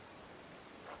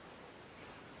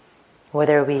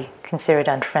 Whether we consider it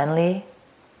unfriendly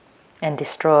and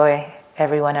destroy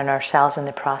everyone and ourselves in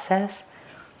the process,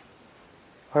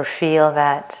 or feel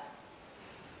that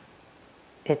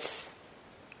it's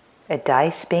a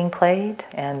dice being played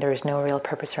and there is no real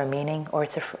purpose or meaning, or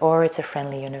it's a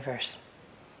friendly universe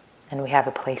and we have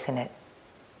a place in it.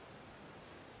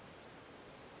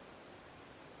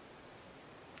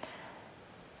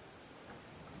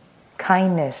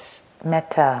 Kindness,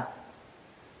 metta,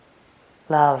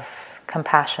 love,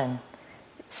 compassion,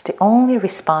 it's the only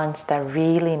response that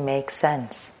really makes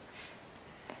sense.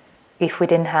 If we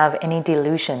didn't have any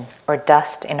delusion or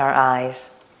dust in our eyes,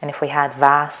 and if we had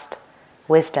vast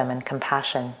wisdom and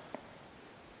compassion,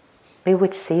 we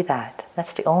would see that.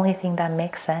 That's the only thing that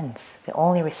makes sense, the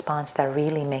only response that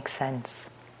really makes sense.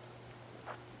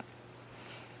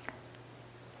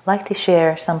 I'd like to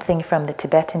share something from the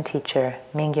Tibetan teacher,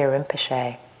 Mingyur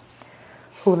Rinpoche,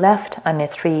 who left on a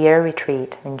 3-year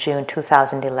retreat in June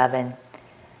 2011.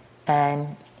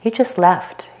 And he just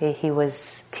left. He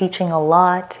was teaching a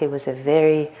lot. He was a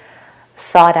very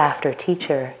sought-after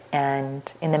teacher.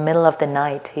 And in the middle of the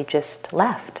night, he just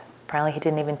left. Apparently he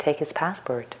didn't even take his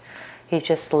passport. He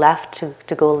just left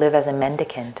to go live as a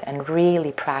mendicant and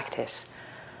really practice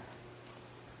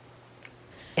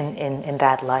in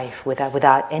that life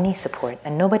without any support.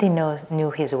 And nobody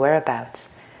knew his whereabouts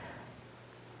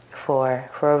for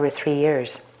over 3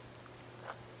 years.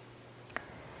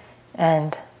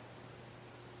 And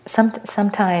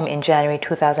sometime in January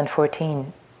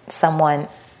 2014, someone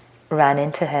ran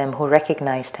into him who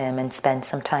recognized him and spent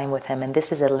some time with him. And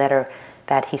this is a letter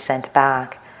that he sent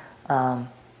back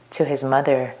to his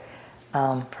mother.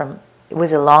 It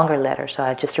was a longer letter, so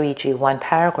I'll just read you one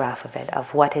paragraph of it,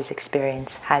 of what his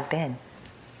experience had been.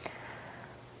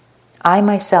 I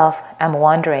myself am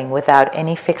wandering without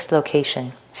any fixed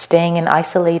location, staying in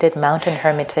isolated mountain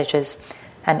hermitages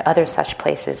and other such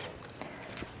places.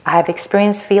 I have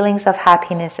experienced feelings of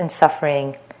happiness and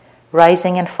suffering,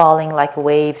 rising and falling like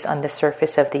waves on the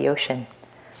surface of the ocean.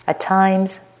 At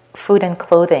times, food and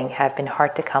clothing have been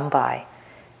hard to come by,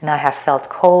 and I have felt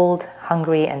cold,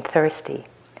 hungry, and thirsty.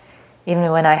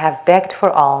 Even when I have begged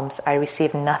for alms, I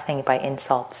receive nothing by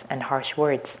insults and harsh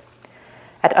words.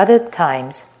 At other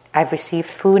times, I've received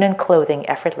food and clothing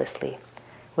effortlessly,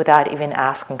 without even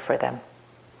asking for them.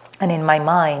 And in my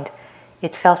mind,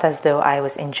 it felt as though I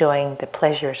was enjoying the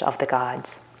pleasures of the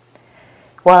gods.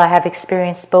 While I have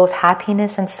experienced both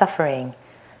happiness and suffering,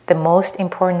 the most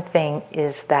important thing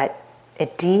is that a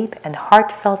deep and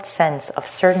heartfelt sense of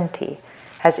certainty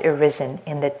has arisen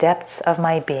in the depths of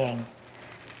my being,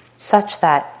 such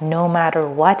that no matter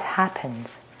what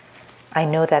happens, I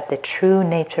know that the true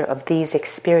nature of these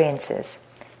experiences,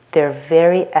 their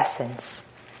very essence,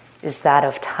 is that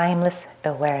of timeless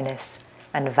awareness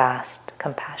and vast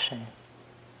compassion.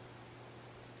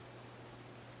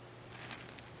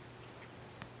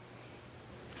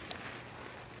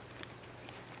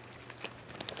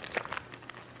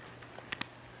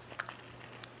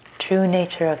 True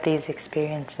nature of these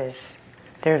experiences,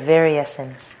 their very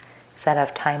essence, is that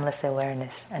of timeless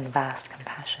awareness and vast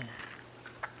compassion.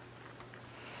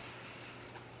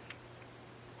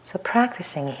 So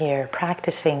practicing here,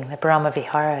 practicing the Brahma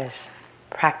Viharas,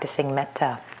 practicing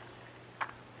metta.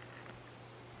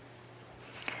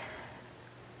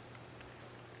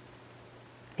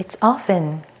 It's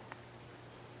often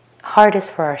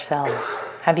hardest for ourselves.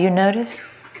 Have you noticed?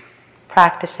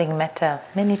 Practicing metta,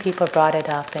 many people brought it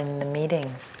up in the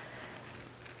meetings,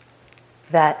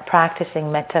 that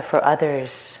practicing metta for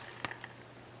others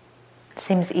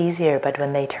seems easier, but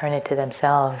when they turn it to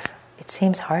themselves, it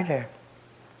seems harder.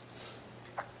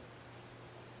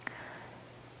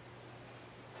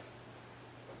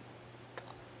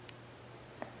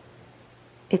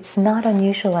 It's not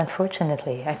unusual,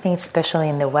 unfortunately. I think especially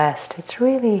in the West, it's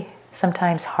really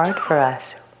sometimes hard for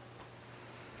us.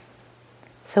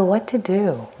 So what to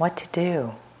do? What to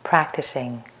do?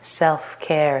 Practicing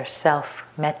self-care,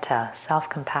 self-metta,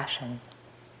 self-compassion.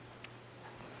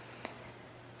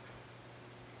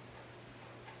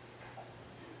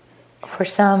 For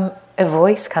some, a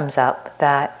voice comes up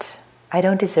that I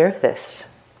don't deserve this.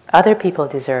 Other people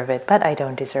deserve it, but I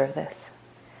don't deserve this.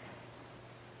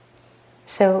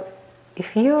 So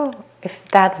if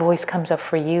that voice comes up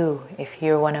for you, if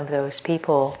you're one of those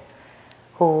people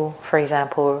who, for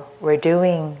example, were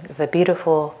doing the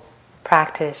beautiful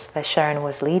practice that Sharon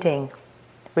was leading,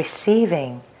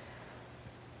 receiving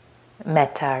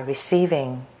metta,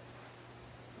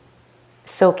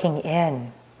 soaking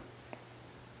in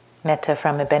metta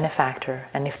from a benefactor,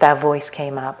 and if that voice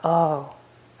came up, oh,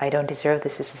 I don't deserve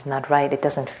this, this is not right, it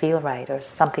doesn't feel right, or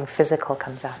something physical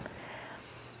comes up.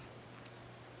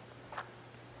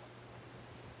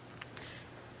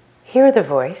 Hear the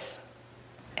voice,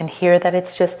 and hear that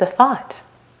it's just a thought.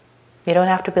 You don't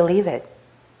have to believe it.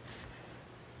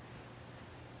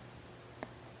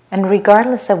 And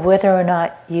regardless of whether or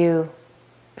not you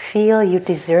feel you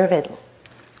deserve it,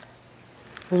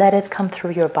 let it come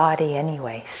through your body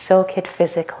anyway. Soak it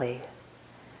physically.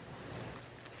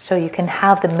 So you can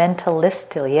have the mental list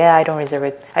still. Yeah, I don't deserve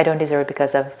it. I don't deserve it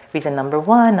because of reason number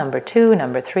 1, number 2,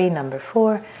 number 3, number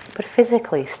 4. But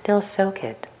physically, still soak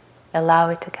it. Allow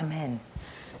it to come in.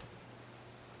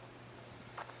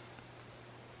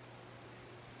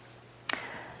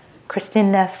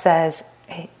 Christine Neff says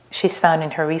she's found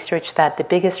in her research that the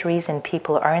biggest reason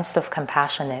people aren't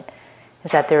self-compassionate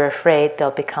is that they're afraid they'll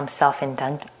become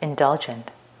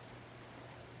self-indulgent.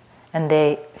 And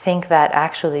they think that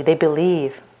actually, they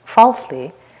believe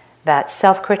falsely that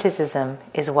self-criticism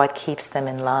is what keeps them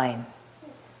in line.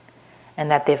 And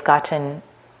that they've gotten,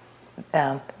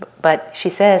 but she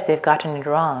says they've gotten it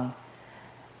wrong.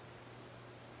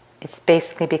 It's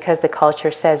basically because the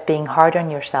culture says being hard on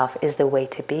yourself is the way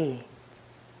to be.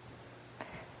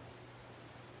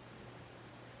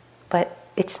 But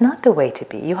it's not the way to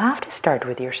be. You have to start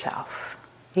with yourself.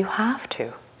 You have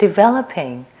to.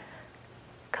 Developing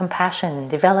compassion,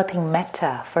 developing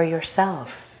metta for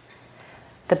yourself.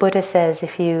 The Buddha says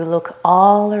if you look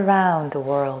all around the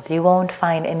world, you won't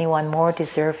find anyone more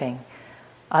deserving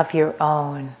of your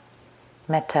own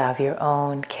metta, of your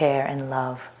own care and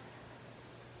love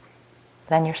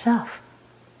than yourself.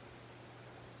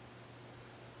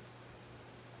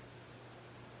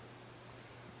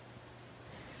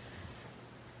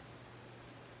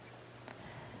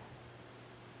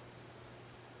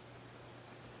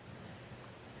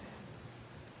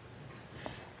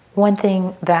 One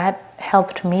thing that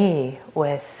helped me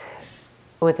with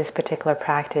this particular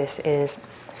practice is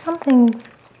something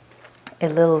a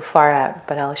little far out,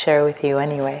 but I'll share with you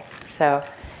anyway. So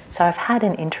I've had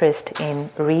an interest in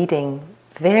reading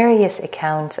various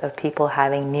accounts of people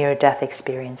having near-death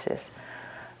experiences.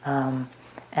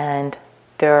 And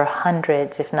there are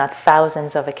hundreds, if not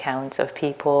thousands, of accounts of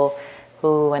people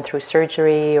who went through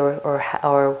surgery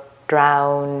or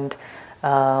drowned,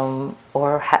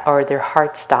 or their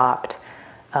heart stopped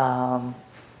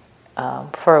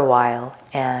for a while,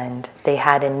 and they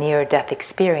had a near-death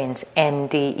experience,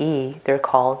 NDE, they're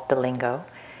called, the lingo,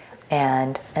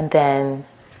 and then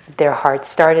their heart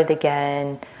started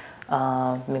again.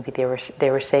 Maybe they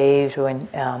were saved,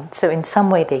 so in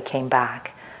some way they came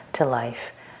back to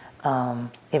life,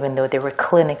 even though they were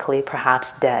clinically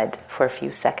perhaps dead for a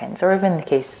few seconds, or even in the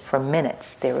case for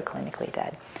minutes they were clinically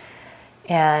dead.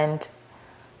 And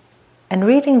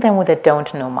reading them with a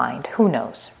don't know mind, who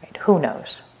knows, right? Who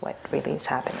knows what really is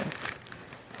happening,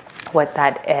 what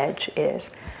that edge is.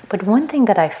 But one thing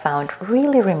that I found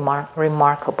really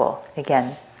remarkable,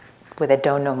 again, with a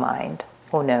don't know mind,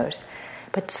 who knows,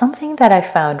 but something that I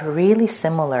found really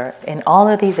similar in all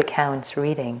of these accounts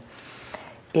reading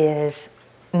is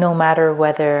no matter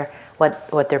what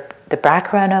the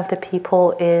background of the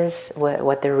people is,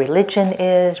 what their religion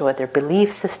is, what their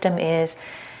belief system is,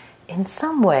 in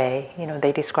some way,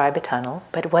 they describe a tunnel,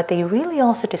 but what they really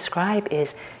also describe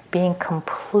is being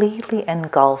completely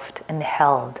engulfed and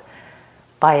held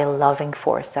by a loving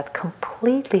force that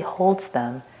completely holds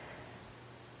them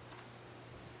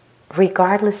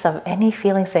regardless of any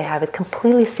feelings they have. It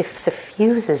completely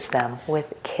suffuses them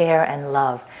with care and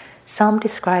love. Some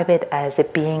describe it as a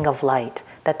being of light,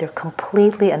 that they're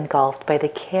completely engulfed by the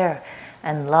care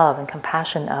and love and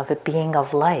compassion of a being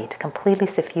of light, completely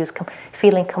suffused,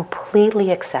 feeling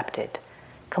completely accepted,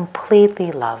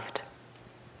 completely loved.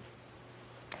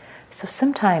 So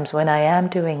sometimes when I am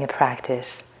doing a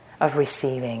practice of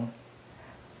receiving,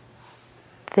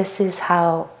 this is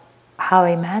how I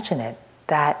imagine it,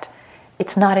 that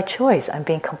it's not a choice. I'm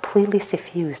being completely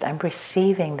suffused. I'm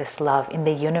receiving this love in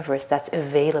the universe that's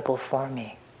available for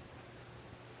me.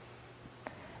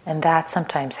 And that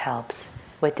sometimes helps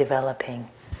with developing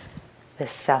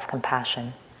this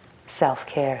self-compassion,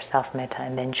 self-care, self-metta,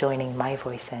 and then joining my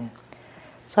voice in.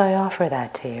 So I offer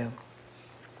that to you.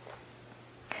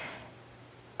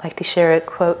 I'd like to share a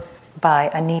quote by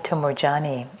Anita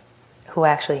Moorjani, who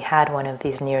actually had one of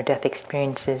these near-death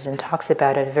experiences and talks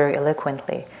about it very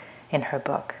eloquently in her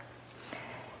book.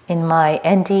 In my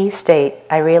ND state,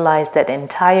 I realized that the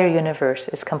entire universe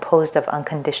is composed of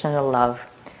unconditional love,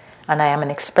 and I am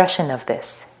an expression of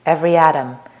this. Every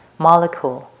atom,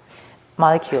 molecule,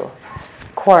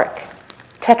 quark,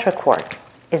 tetraquark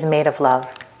is made of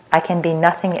love. I can be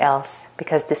nothing else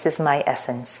because this is my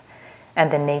essence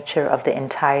and the nature of the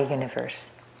entire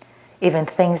universe. Even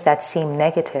things that seem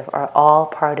negative are all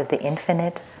part of the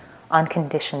infinite,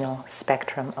 unconditional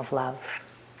spectrum of love.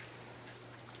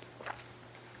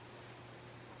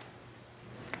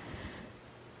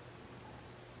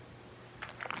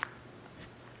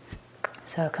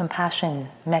 So compassion,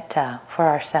 metta for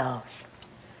ourselves.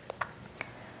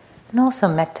 And also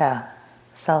metta,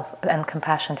 self and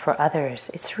compassion for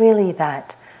others. It's really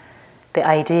that, the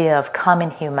idea of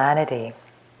common humanity,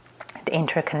 the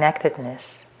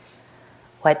interconnectedness,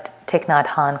 what Thich Nhat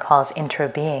Hanh calls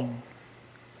interbeing,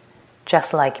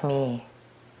 just like me.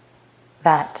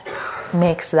 That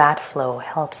makes that flow,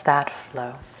 helps that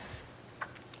flow.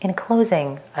 In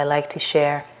closing, I like to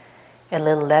share a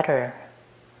little letter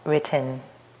written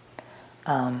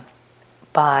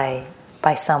by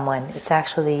someone. It's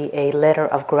actually a letter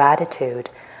of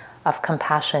gratitude, of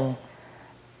compassion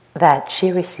that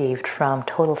she received from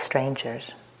total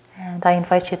strangers. And I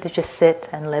invite you to just sit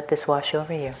and let this wash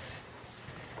over you.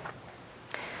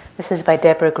 This is by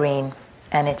Deborah Green,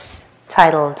 and it's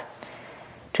titled,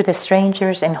 "To the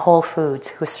strangers in Whole Foods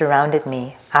who surrounded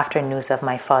me after news of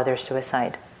my father's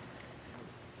suicide.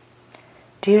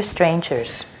 Dear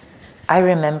strangers, I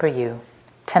remember you,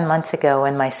 10 months ago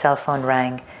when my cell phone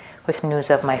rang with news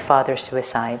of my father's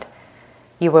suicide.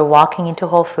 You were walking into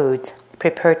Whole Foods,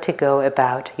 prepared to go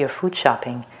about your food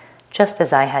shopping, just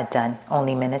as I had done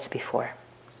only minutes before.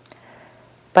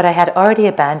 But I had already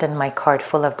abandoned my cart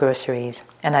full of groceries,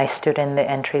 and I stood in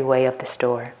the entryway of the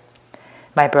store.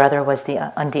 My brother was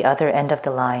on the other end of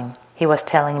the line. He was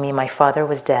telling me my father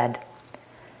was dead,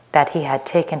 that he had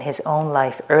taken his own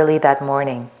life early that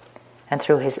morning, and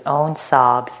through his own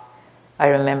sobs, I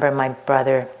remember my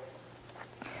brother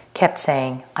kept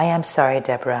saying, "I am sorry,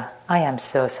 Deborah. I am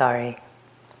so sorry."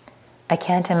 I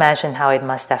can't imagine how it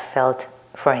must have felt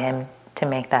for him to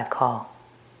make that call.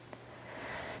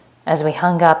 As we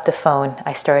hung up the phone,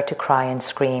 I started to cry and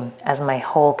scream as my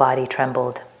whole body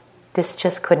trembled. This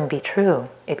just couldn't be true.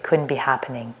 It couldn't be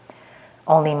happening.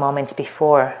 Only moments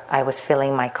before, I was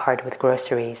filling my cart with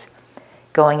groceries,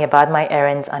 going about my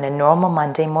errands on a normal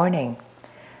Monday morning.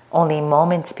 Only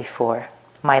moments before,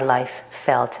 my life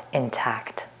felt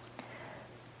intact.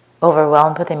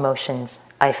 Overwhelmed with emotions,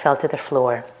 I fell to the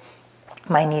floor,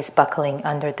 my knees buckling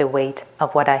under the weight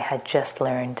of what I had just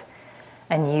learned.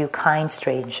 And you, kind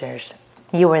strangers,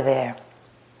 you were there.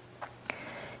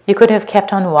 You could have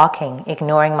kept on walking,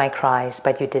 ignoring my cries,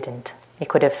 but you didn't. You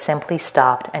could have simply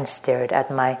stopped and stared at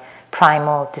my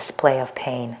primal display of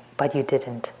pain, but you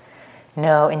didn't.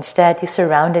 No, instead you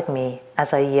surrounded me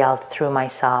as I yelled through my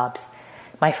sobs.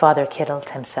 My father killed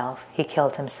himself. He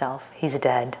killed himself. He's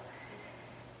dead.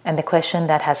 And the question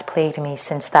that has plagued me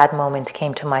since that moment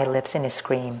came to my lips in a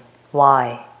scream.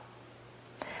 Why?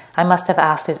 I must have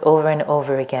asked it over and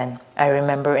over again. I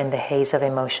remember in the haze of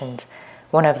emotions,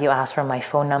 one of you asked for my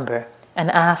phone number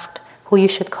and asked who you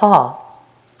should call.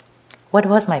 What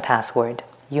was my password?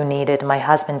 You needed my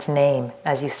husband's name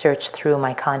as you searched through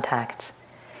my contacts.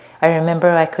 I remember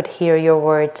I could hear your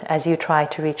words as you tried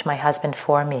to reach my husband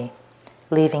for me,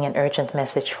 leaving an urgent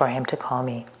message for him to call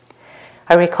me.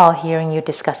 I recall hearing you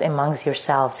discuss amongst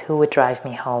yourselves who would drive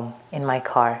me home in my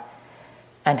car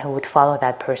and who would follow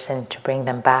that person to bring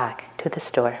them back to the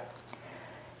store.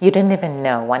 You didn't even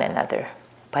know one another,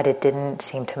 but it didn't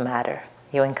seem to matter.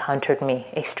 You encountered me,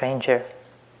 a stranger,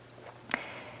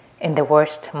 in the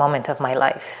worst moment of my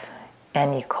life,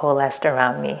 and you coalesced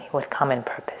around me with common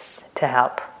purpose to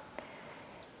help.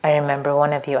 I remember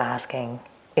one of you asking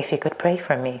if you could pray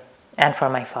for me and for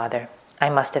my father. I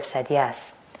must have said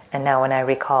yes. And now when I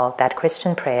recall that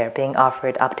Christian prayer being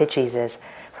offered up to Jesus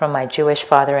from my Jewish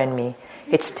father and me,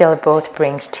 it still both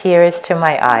brings tears to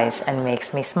my eyes and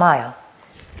makes me smile.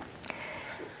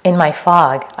 In my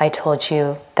fog, I told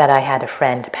you that I had a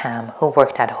friend, Pam, who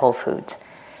worked at Whole Foods,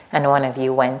 and one of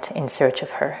you went in search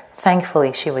of her.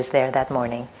 Thankfully, she was there that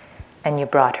morning, and you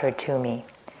brought her to me.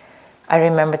 I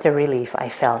remember the relief I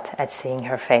felt at seeing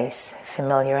her face,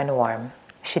 familiar and warm.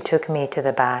 She took me to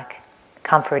the back,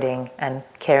 comforting and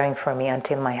caring for me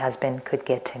until my husband could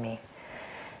get to me.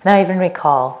 And I even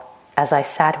recall, as I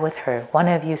sat with her, one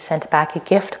of you sent back a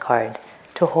gift card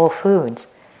to Whole Foods.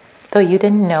 Though you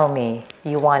didn't know me,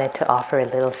 you wanted to offer a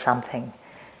little something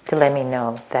to let me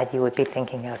know that you would be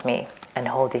thinking of me and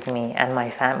holding me and my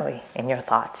family in your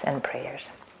thoughts and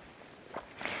prayers.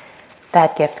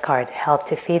 That gift card helped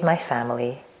to feed my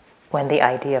family when the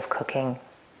idea of cooking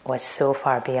was so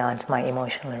far beyond my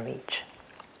emotional reach.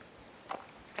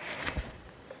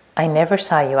 I never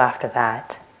saw you after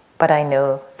that, but I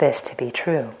know this to be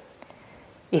true.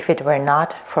 If it were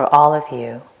not for all of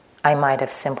you, I might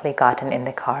have simply gotten in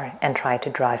the car and tried to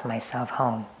drive myself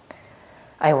home.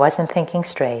 I wasn't thinking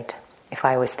straight, if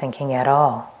I was thinking at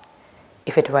all.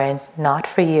 If it were not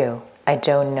for you, I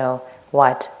don't know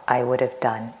what I would have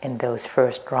done in those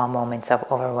first raw moments of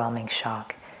overwhelming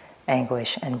shock,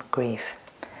 anguish, and grief.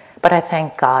 But I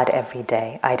thank God every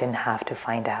day I didn't have to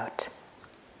find out.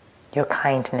 Your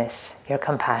kindness, your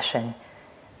compassion,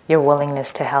 your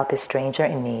willingness to help a stranger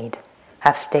in need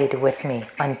have stayed with me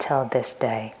until this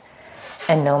day.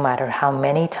 And no matter how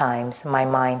many times my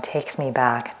mind takes me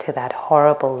back to that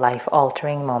horrible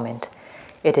life-altering moment,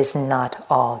 it is not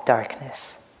all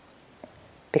darkness.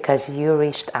 Because you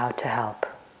reached out to help.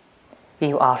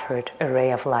 You offered a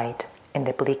ray of light in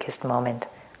the bleakest moment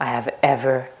I have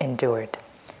ever endured.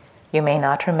 You may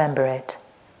not remember it.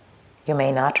 You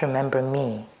may not remember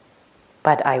me.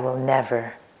 But I will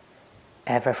never,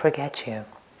 ever forget you.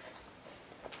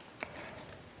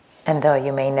 And though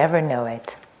you may never know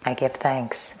it, I give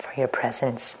thanks for your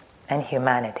presence and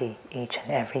humanity each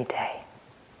and every day.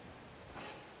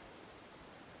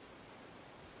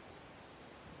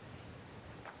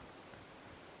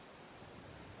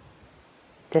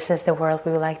 This is the world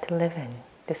we would like to live in.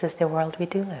 This is the world we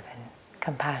do live in.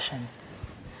 Compassion.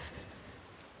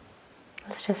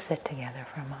 Let's just sit together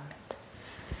for a moment.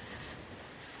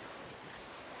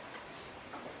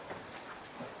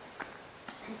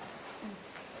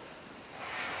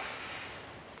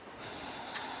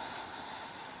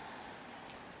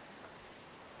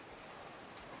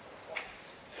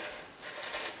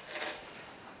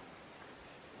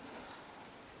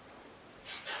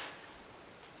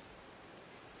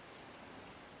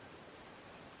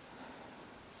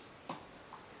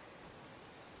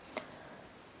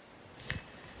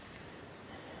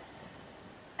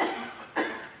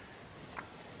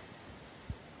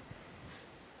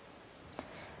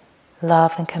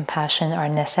 Love and compassion are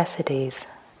necessities,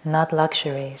 not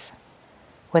luxuries.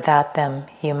 Without them,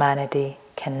 humanity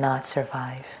cannot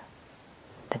survive.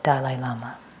 The Dalai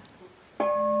Lama.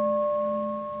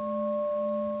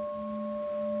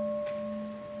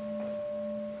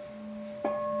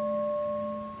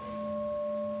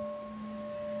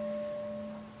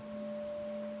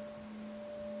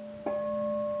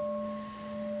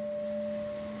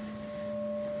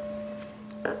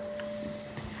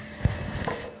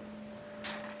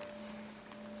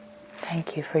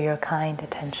 Thank you for your kind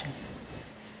attention.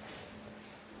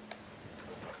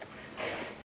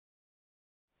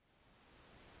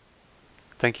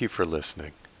 Thank you for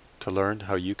listening. To learn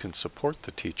how you can support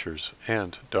the teachers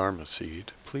and Dharma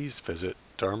Seed, please visit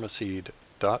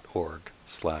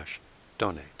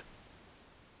dharmaseed.org/donate.